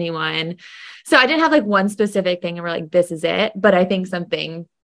talk to anyone. So I didn't have like one specific thing and we're like, this is it. But I think something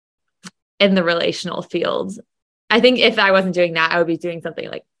in the relational field, I think if I wasn't doing that, I would be doing something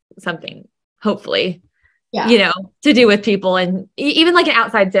hopefully, to do with people and even like an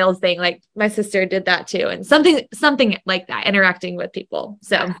outside sales thing. Like my sister did that too. And something like that, interacting with people.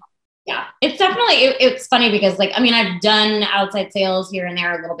 So yeah, it's definitely, it's funny because like, I mean, I've done outside sales here and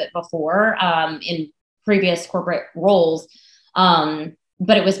there a little bit before, in previous corporate roles.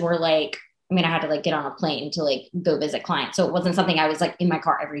 But it was more like, I mean, I had to like get on a plane to like go visit clients. So it wasn't something I was like in my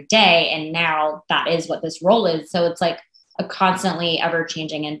car every day. And now that is what this role is. So it's like a constantly ever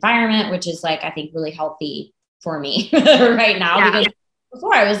changing environment, which is like, I think really healthy for me right now, because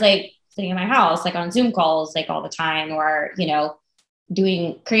before I was like sitting in my house, like on Zoom calls, like all the time, or,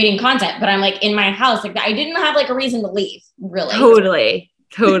 creating content, but I'm like in my house, like I didn't have like a reason to leave really.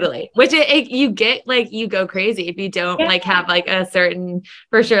 Totally. Which you get like, you go crazy if you don't like have like a certain,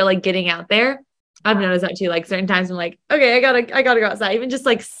 for sure, like getting out there. I've noticed that too. Like certain times I'm like, okay, I gotta go outside, even just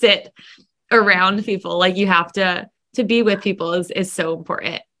like sit around people. Like you have to be with people is so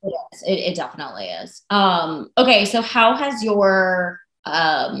important. Yes, it definitely is. Okay. So how has your,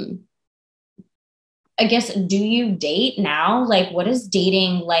 I guess, do you date now? Like, what is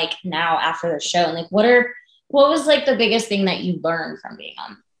dating like now after the show? And like, what was like the biggest thing that you learned from being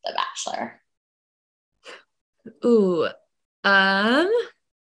on The Bachelor? Ooh,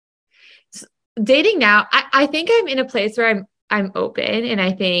 dating now, I think I'm in a place where I'm open, and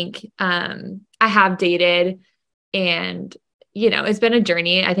I think I have dated, and it's been a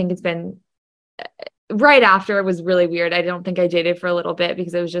journey. I think it's been right after it was really weird. I don't think I dated for a little bit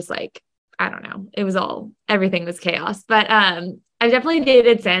because it was just like, I don't know. It was everything was chaos, but I've definitely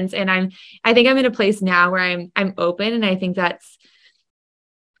dated since, and I think I'm in a place now where I'm open, and I think that's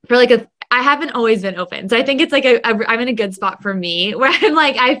for like I haven't always been open. So I think it's like I'm in a good spot for me where I'm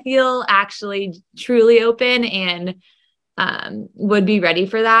like, I feel actually truly open, and would be ready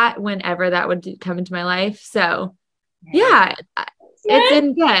for that whenever that would come into my life. So yeah, it's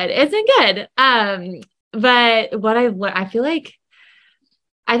been good. It's been good. But what I've learned, I feel like,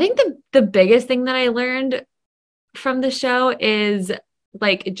 I think the biggest thing that I learned from the show is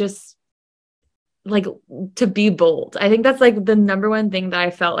like, just like to be bold. I think that's like the number one thing that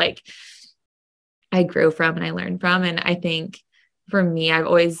I felt like I grew from and I learned from. And I think for me,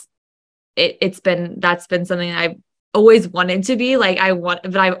 that's been something I've always wanted to be like,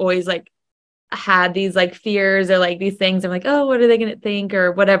 but I've always like had these like fears or like these things. I'm like, oh, what are they going to think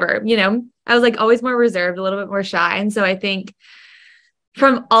or whatever, I was like always more reserved, a little bit more shy. And so I think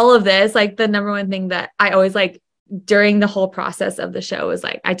from all of this, like the number one thing that I always like during the whole process of the show was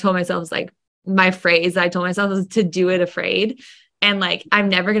like, I told myself, was like my phrase I told myself was to do it afraid. And like, I'm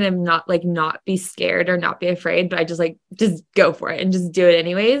never going to not be scared or not be afraid, but I just go for it and just do it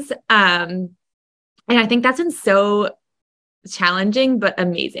anyways. And I think that's been so challenging, but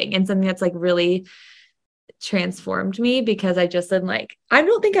amazing, and something that's like really transformed me, because I just am like, I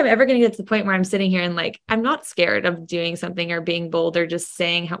don't think I'm ever going to get to the point where I'm sitting here and like, I'm not scared of doing something or being bold or just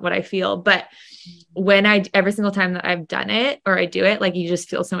saying what I feel. But when every single time that I've done it or I do it, like you just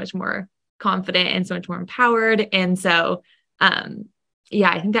feel so much more confident and so much more empowered. And so,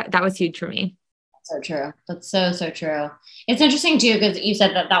 yeah, I think that was huge for me. So true. That's so true. It's interesting too, because you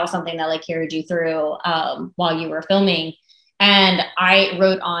said that was something that like carried you through while you were filming. And I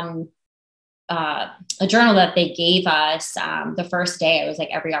wrote on a journal that they gave us the first day. I was like,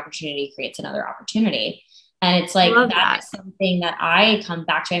 every opportunity creates another opportunity. And it's like, that's something that I come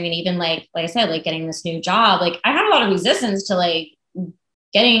back to. I mean, even like I said, like getting this new job, like I had a lot of resistance to like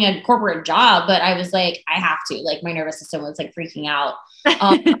getting a corporate job, but I was like, I have to, like my nervous system was like freaking out.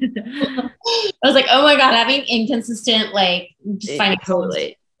 I was like, oh my God, having inconsistent, like just finding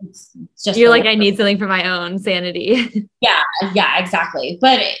totally. It's just you're like, I need something for my own sanity. Yeah, exactly.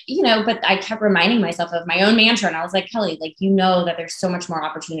 But but I kept reminding myself of my own mantra, and I was like, Kelly, like, that there's so much more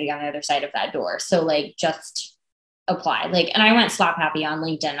opportunity on the other side of that door. So like, just apply. Like, and I went slap happy on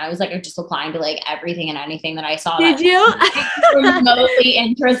LinkedIn. I was like, I'm just applying to like everything and anything that I saw. Did you? Remotely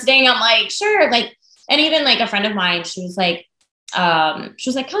interesting. I'm like, sure. Like, and even like a friend of mine, she was like,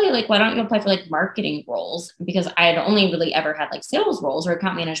 Kelly, like, why don't you apply for like marketing roles? Because I had only really ever had like sales roles or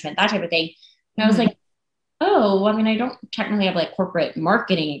account management, that type of thing. And I was like, oh, I mean, I don't technically have like corporate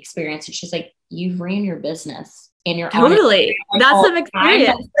marketing experience. And she's like, you've ran your business in your totally. That's some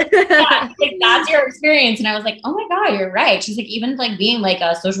experience. Yeah, like, that's your experience. And I was like, oh my God, you're right. She's like, even like being like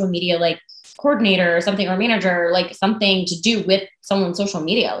a social media, like coordinator or something, or manager, like something to do with someone's social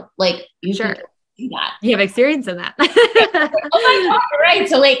media, like you sure. do that. You have experience in that. Like, oh my God, you're right.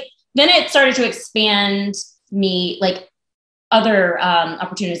 So like, then it started to expand me, like other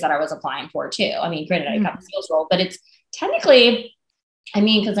opportunities that I was applying for too. I mean, granted, I got the sales role, but it's technically, I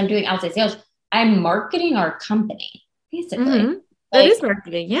mean, because I'm doing outside sales, I'm marketing our company, basically. Mm-hmm. That is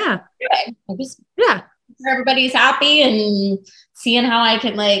marketing. Yeah. Everybody's happy and seeing how I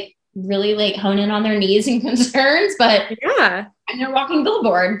can like really like hone in on their needs and concerns. But yeah, I'm their walking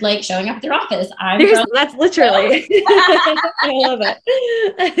billboard, like showing up at their office. That's literally, I love it.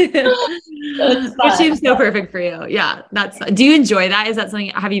 It seems so perfect for you. Yeah. Do you enjoy that? Is that something,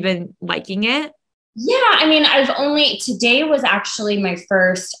 have you been liking it? Yeah. I mean, today was actually my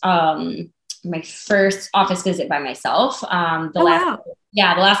first office visit by myself. The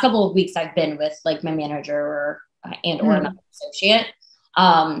last couple of weeks I've been with like my manager or another associate.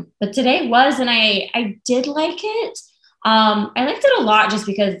 But today was, and I did like it. I liked it a lot just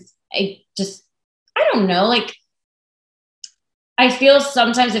because I don't know, like I feel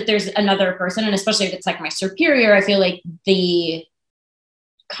sometimes if there's another person, and especially if it's like my superior, I feel like the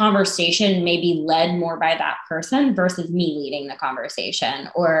conversation may be led more by that person versus me leading the conversation,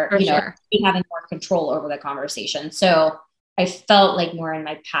 or having more control over the conversation. So I felt like more in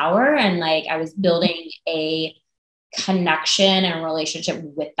my power, and like I was building a connection and relationship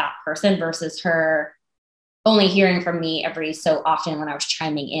with that person versus her only hearing from me every so often when I was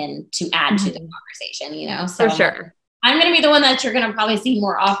chiming in to add to the conversation, so for sure. I'm going to be the one that you're going to probably see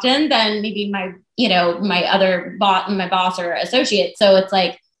more often than maybe my, my other my boss or associate. So it's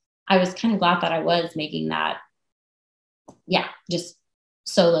like, I was kind of glad that I was making that, just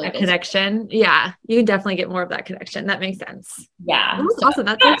solo a connection. Yeah. You can definitely get more of that connection. That makes sense. Yeah. That's awesome.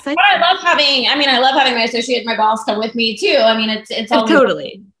 That's so exciting. But I love having my associate, my boss come with me too. I mean, it's all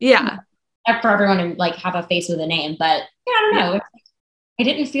totally. Yeah. For everyone to like have a face with a name, but yeah, I don't know. I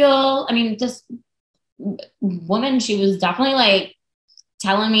didn't feel, I mean, this woman, she was definitely like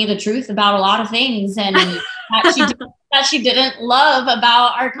telling me the truth about a lot of things and that she didn't love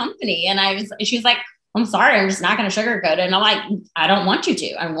about our company. And she was like, I'm sorry, I'm just not going to sugarcoat it. And I'm like, I don't want you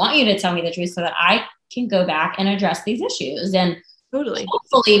to. I want you to tell me the truth so that I can go back and address these issues and totally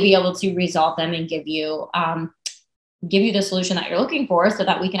hopefully be able to resolve them and give you the solution that you're looking for so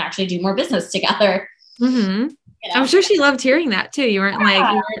that we can actually do more business together. Mm-hmm. You know? I'm sure she loved hearing that too. You weren't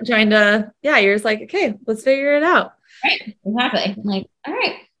trying to, you're just like, okay, let's figure it out. Right. Exactly. I'm like, all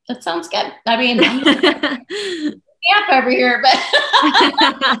right, that sounds good. I mean, I'm up over here, but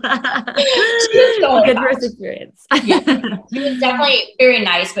good first experience. She was definitely very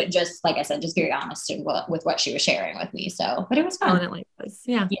nice, but just like I said, just very honest with what she was sharing with me. So, but it was fun.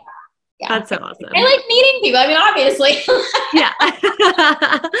 Yeah. That's so awesome. I like meeting people. I mean, obviously. Yeah.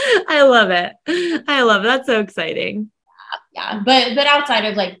 I love it. That's so exciting. Yeah. But outside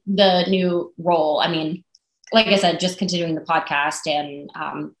of like the new role, I mean, like I said, just continuing the podcast and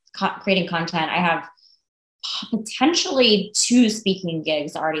creating content. I have potentially 2 speaking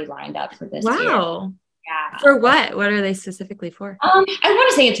gigs already lined up for this year. Wow. Yeah. For what? What are they specifically for? I want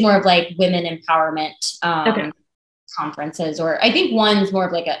to say it's more of like women empowerment conferences, or I think one's more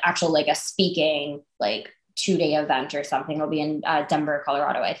of like a speaking like 2-day event or something. It'll be in Denver,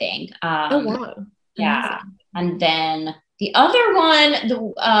 Colorado, I think. Oh wow. Yeah. Amazing. And then the other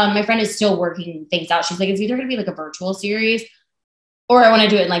one, my friend is still working things out. She's like, it's either going to be like a virtual series or I want to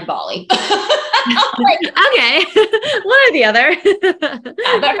do it in like Bali. Like, okay. One or the other.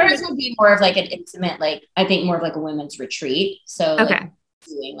 But hers would be more of like an intimate, like I think more of like a women's retreat. So like,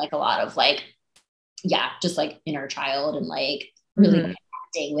 doing like a lot of like, just like inner child and like really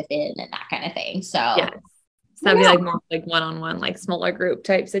acting within and that kind of thing. So so that'd be like more like one-on-one, like smaller group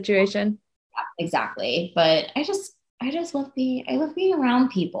type situation. Yeah, exactly. But I just love being around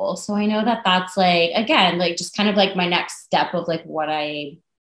people. So I know that that's like, again, like just kind of like my next step of like what I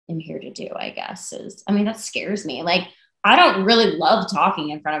am here to do, I guess that scares me. Like, I don't really love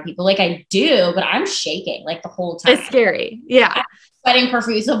talking in front of people. Like I do, but I'm shaking like the whole time. It's scary. Yeah. I'm sweating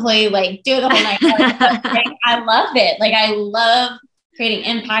profusely, like do the whole night. Like, I love it. Like I love creating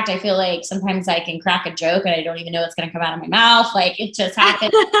impact. I feel like sometimes I can crack a joke and I don't even know what's going to come out of my mouth. Like it just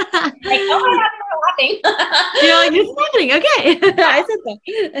happens. Like, oh my God, we're laughing. You're like, it's happening. Okay. I said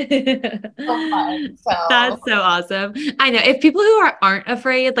that. So fun. So. That's so awesome. I know if people who aren't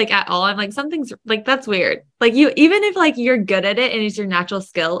afraid, like at all, I'm like, something's like, that's weird. Like you, even if like you're good at it and it's your natural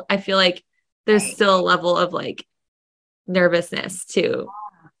skill, I feel like there's still a level of like nervousness to,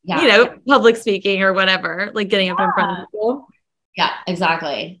 public speaking or whatever, like getting up in front of people. Yeah,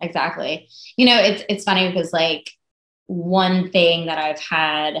 exactly. It's funny because like one thing that I've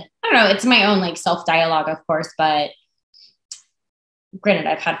had, I don't know, it's my own like self-dialogue, of course, but granted,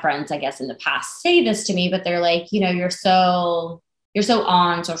 I've had friends, I guess, in the past say this to me, but they're like, you're so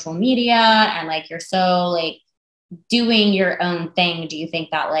on social media and like, you're so like doing your own thing. Do you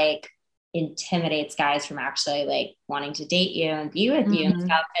think that like intimidates guys from actually like wanting to date you and be with you and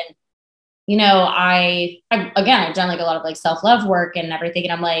stuff? And I've done like a lot of like self-love work and everything.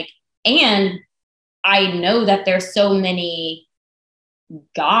 And I'm like, and I know that there's so many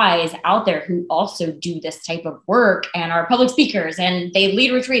guys out there who also do this type of work and are public speakers and they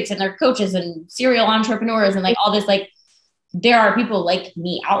lead retreats and they're coaches and serial entrepreneurs and like all this, like there are people like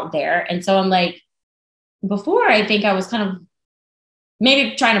me out there. And so I'm like, before I think I was kind of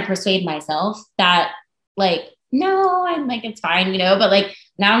maybe trying to persuade myself that like, no, I'm like, it's fine, but like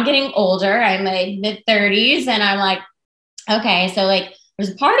now I'm getting older, I'm like mid-30s and I'm like, okay, so like there's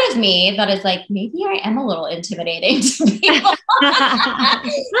a part of me that is like, maybe I am a little intimidating to people. I'm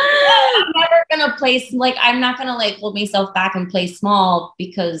never gonna I'm not gonna like hold myself back and play small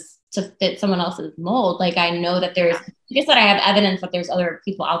because to fit someone else's mold. Like I know that I guess that I have evidence that there's other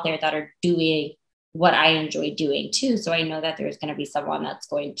people out there that are doing what I enjoy doing too. So I know that there's going to be someone that's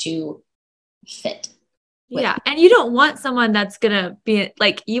going to fit. Yeah. And you don't want someone that's going to be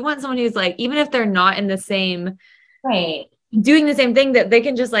like, you want someone who's like, even if they're not in the same, doing the same thing, that they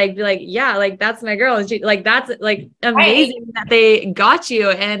can just like, be like, yeah, like that's my girl. And she, like, that's like amazing that they got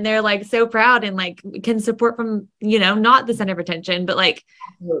you. And they're like, so proud and like can support from, not the center of attention, but like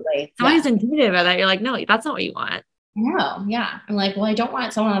someone who's intimidated by that. You're like, no, that's not what you want. No, yeah. I'm like, well, I don't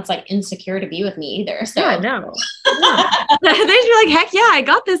want someone that's like insecure to be with me either. So Yeah, no. No. They should be like, heck yeah, I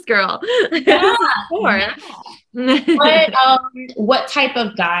got this girl. yeah, This is for. yeah. What type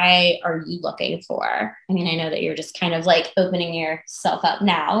of guy are you looking for? I mean, I know that you're just kind of like opening yourself up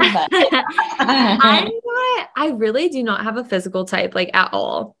now, but I really do not have a physical type like at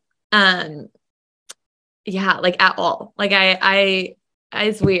all. Um, yeah, like at all. Like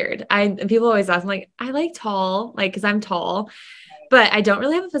it's weird. People always ask me like, I like tall, like, cause I'm tall, but I don't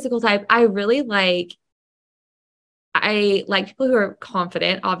really have a physical type. I like people who are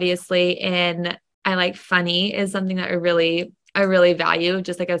confident, obviously, and I like funny is something that I really value,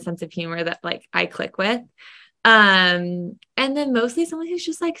 just like a sense of humor that like I click with. And then mostly someone who's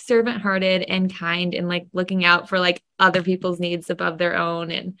just like servant hearted and kind and like looking out for like other people's needs above their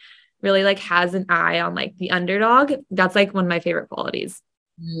own and really like has an eye on like the underdog. That's like one of my favorite qualities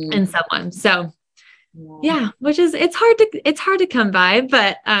in someone. So yeah, which is it's hard to come by,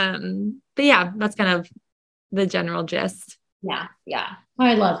 but yeah, that's kind of the general gist. yeah, yeah.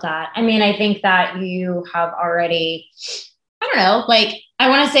 I love that. I mean, I think that you have already, I don't know, like I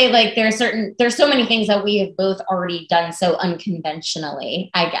want to say like there's so many things that we have both already done so unconventionally,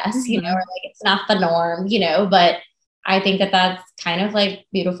 I guess, you know, or like it's not the norm, you know, but I think that that's kind of like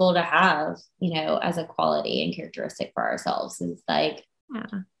beautiful to have, you know, as a quality and characteristic for ourselves is like,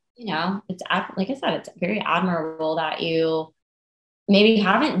 you know, like I said, it's very admirable that you maybe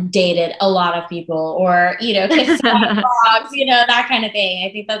haven't dated a lot of people or, you know, kissed dogs, you know, that kind of thing.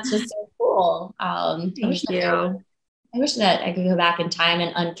 I think that's just so cool. Thank you. I wish that I could go back in time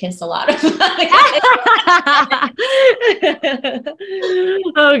and unkiss a lot of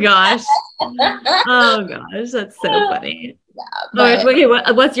Oh gosh. Oh gosh, that's so funny. Yeah, but, okay,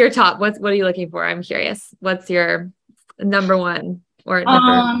 what's your top? What are you looking for? I'm curious. What's your number one or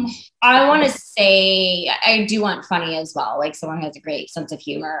number? I want to say I do want funny as well, like someone who has a great sense of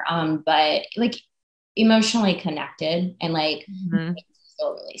humor. But like emotionally connected and like makes me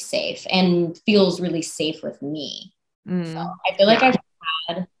feel really safe and feels really safe with me. So I feel like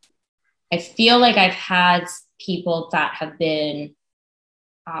I've had people that have been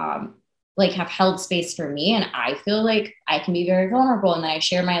like have held space for me, and I feel like I can be very vulnerable and then I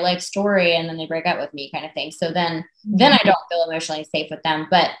share my life story and then they break up with me kind of thing. So then I don't feel emotionally safe with them.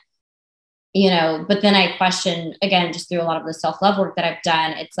 But you know, but then I question again, just through a lot of the self-love work that I've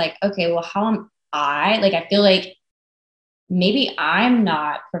done, it's like, okay, well, how am I? Like, I feel like maybe I'm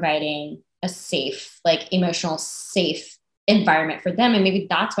not providing a safe, like emotional safe environment for them. And maybe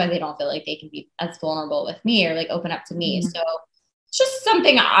that's why they don't feel like they can be as vulnerable with me or like open up to me. So it's just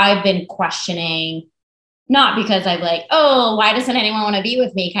something I've been questioning, not because I'm like, oh, why doesn't anyone want to be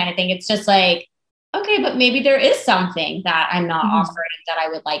with me kind of thing. It's just like, okay, but maybe there is something that I'm not offering that I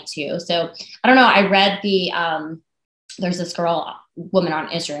would like to. So I don't know. I read there's this woman on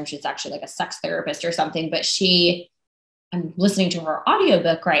Instagram. She's actually like a sex therapist or something, but I'm listening to her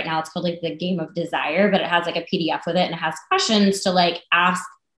audiobook right now. It's called like The Game of Desire, but it has like a PDF with it and it has questions to like ask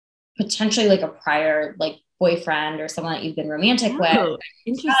potentially like a prior like boyfriend or someone that you've been romantic with.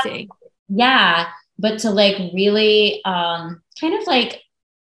 Interesting. Yeah. But to like really kind of like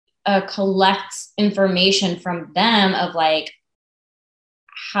collect information from them of like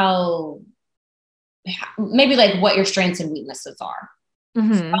how maybe like what your strengths and weaknesses are.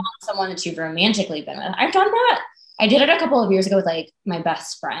 Someone that you've romantically been with. I've done that. I did it a couple of years ago with like my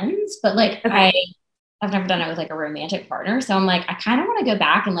best friends, but like I've never done it with like a romantic partner. So I'm like, I kind of want to go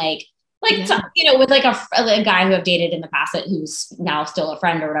back and you know, with like a guy who I've dated in the past who's now still a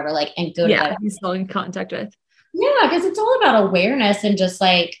friend or whatever, like, and go to that. He's still in contact with. Yeah. Cause it's all about awareness and just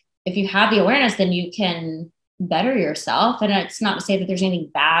like, if you have the awareness, then you can better yourself. And it's not to say that there's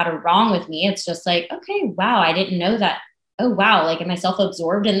anything bad or wrong with me. It's just like, okay, wow, I didn't know that. Oh, wow. Like, am I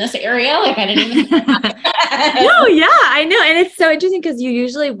self-absorbed in this area? Like, I didn't even. No, yeah, I know. And it's so interesting because you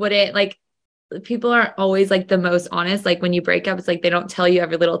usually wouldn't like, people aren't always like the most honest. Like when you break up, it's like, they don't tell you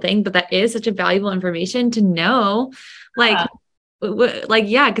every little thing, but that is such a valuable information to know. Like,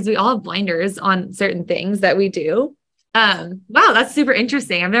 yeah, because we all have blinders on certain things that we do. Wow, that's super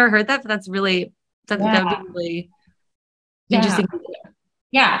interesting. I've never heard that, but that would be really interesting.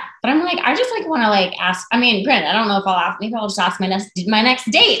 Yeah. But I'm like, I just like want to like ask, I mean, granted, I don't know if I'll ask, maybe I'll just ask my next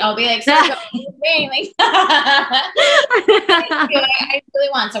date. I'll be like, I really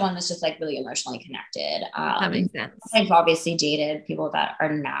want someone that's just like really emotionally connected. That makes sense. I've obviously dated people that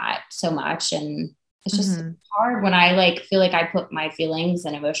are not so much. And it's just hard when I like feel like I put my feelings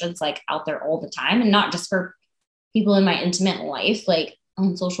and emotions like out there all the time, and not just for people in my intimate life, like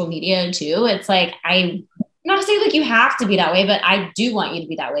on social media too. It's like, not to say like you have to be that way, but I do want you to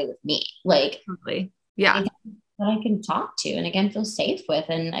be that way with me. Like, totally. Yeah. that I can talk to and again, feel safe with,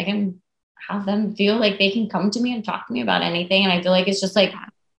 and I can have them feel like they can come to me and talk to me about anything. And I feel like it's just like, it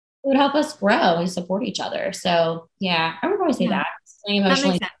would help us grow and support each other. So yeah, I would probably say that.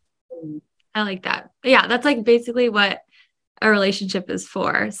 Emotionally. That makes sense. I like that. Yeah. That's like basically what a relationship is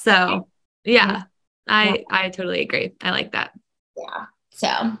for. So yeah, I totally agree. I like that. Yeah.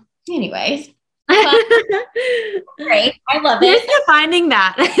 So anyways, great. I love it. Just finding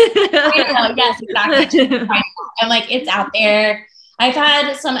that. I know, yes, exactly. I'm like, it's out there. I've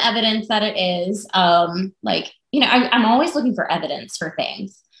had some evidence that it is. Like, I'm always looking for evidence for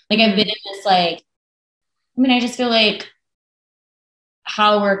things. Like I've been in this, like, I just feel like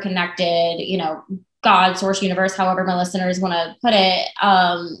how we're connected, God, source, universe, however my listeners want to put it.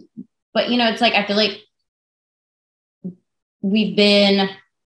 But it's like, I feel like we've been,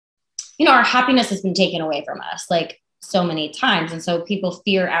 our happiness has been taken away from us like so many times. And so people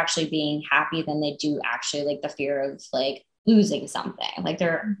fear actually being happy than they do actually like the fear of like losing something. Like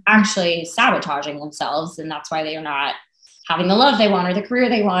they're actually sabotaging themselves. And that's why they are not having the love they want or the career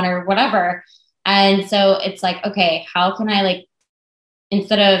they want or whatever. And so it's like, okay, how can I like,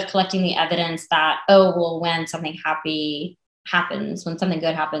 instead of collecting the evidence that, oh, well, when something happy happens, when something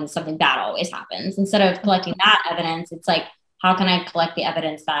good happens, something bad always happens. Instead of collecting that evidence, it's like, how can I collect the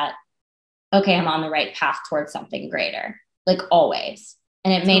evidence that, okay, I'm on the right path towards something greater, like always.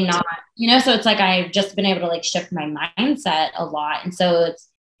 And it may not, so it's like, I've just been able to like shift my mindset a lot. And so it's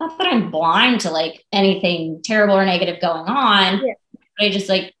not that I'm blind to like anything terrible or negative going on. Yeah. I just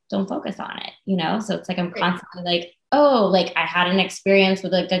like, don't focus on it, So it's like, I'm constantly like, oh, like I had an experience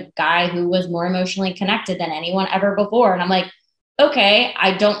with like a guy who was more emotionally connected than anyone ever before. And I'm like, okay,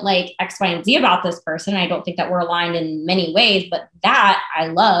 I don't like X, Y, and Z about this person. I don't think that we're aligned in many ways, but that I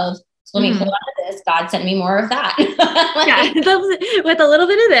love. So let me hold on to this. God sent me more of that. With a little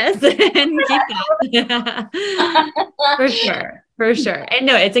bit of this and keep that. For sure. And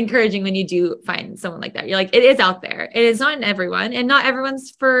no, it's encouraging when you do find someone like that. You're like, it is out there. It is not in everyone and not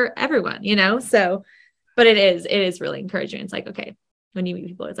everyone's for everyone, so, but it is really encouraging. It's like, okay, when you meet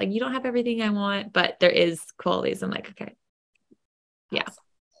people, it's like, you don't have everything I want, but there is qualities. I'm like, okay. Yeah.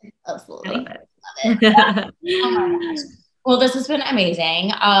 Absolutely. Love it. Oh my gosh. Well, this has been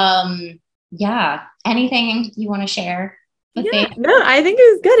amazing. Yeah. Anything you want to share? No, I think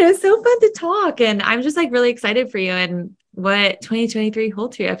it was good. It was so fun to talk. And I'm just like really excited for you and what 2023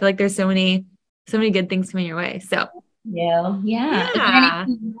 holds for you. I feel like there's so many good things coming your way. So yeah. Is there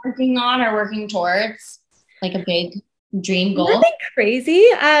anything you're working on or working towards, like a big dream goal? Nothing crazy.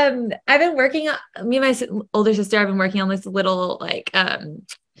 I've been working on, me and my older sister, I've been working on this little like,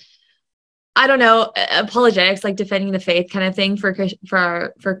 I don't know, apologetics, like defending the faith kind of thing for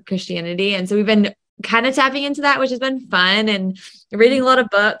Christianity. And so we've been kind of tapping into that, which has been fun, and reading a lot of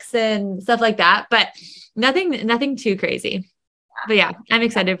books and stuff like that, but nothing too crazy. But yeah, I'm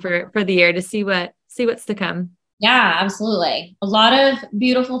excited for the year to see what's to come. Yeah, absolutely. A lot of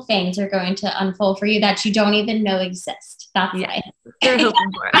beautiful things are going to unfold for you that you don't even know exist. That's nice. They're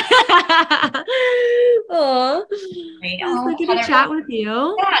hoping for it. Oh, it was good to chat with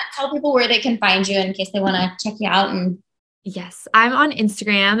you. Yeah, tell people where they can find you in case they want to check you out. And yes, I'm on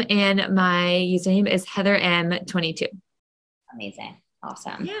Instagram and my username is HeatherM22. Amazing.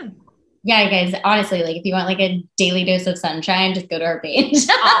 Awesome. Yeah. Yeah, you guys, honestly, like if you want like a daily dose of sunshine, just go to our page.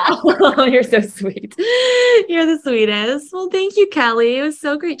 Oh, you're so sweet. You're the sweetest. Well, thank you, Kelly. It was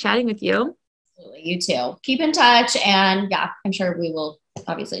so great chatting with you. Absolutely. You too. Keep in touch. And yeah, I'm sure we will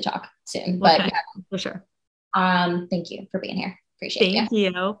obviously talk soon. But yeah, for sure. Thank you for being here. Appreciate it. Thank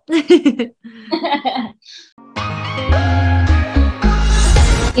you.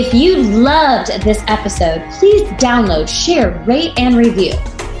 If you loved this episode, please download, share, rate, and review.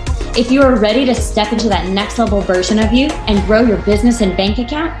 If you are ready to step into that next level version of you and grow your business and bank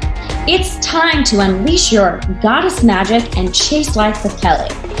account, it's time to unleash your goddess magic and chase life with Kelly.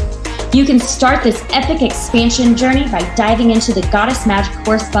 You can start this epic expansion journey by diving into the Goddess Magic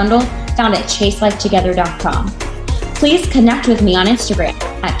course bundle found at chaselifetogether.com. Please connect with me on Instagram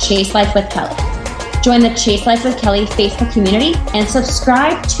at Chase Life with Kelly. Join the Chase Life with Kelly Facebook community and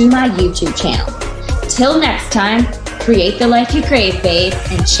subscribe to my YouTube channel. Till next time, create the life you crave, babe,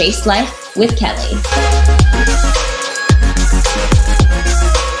 and chase life with Kelly.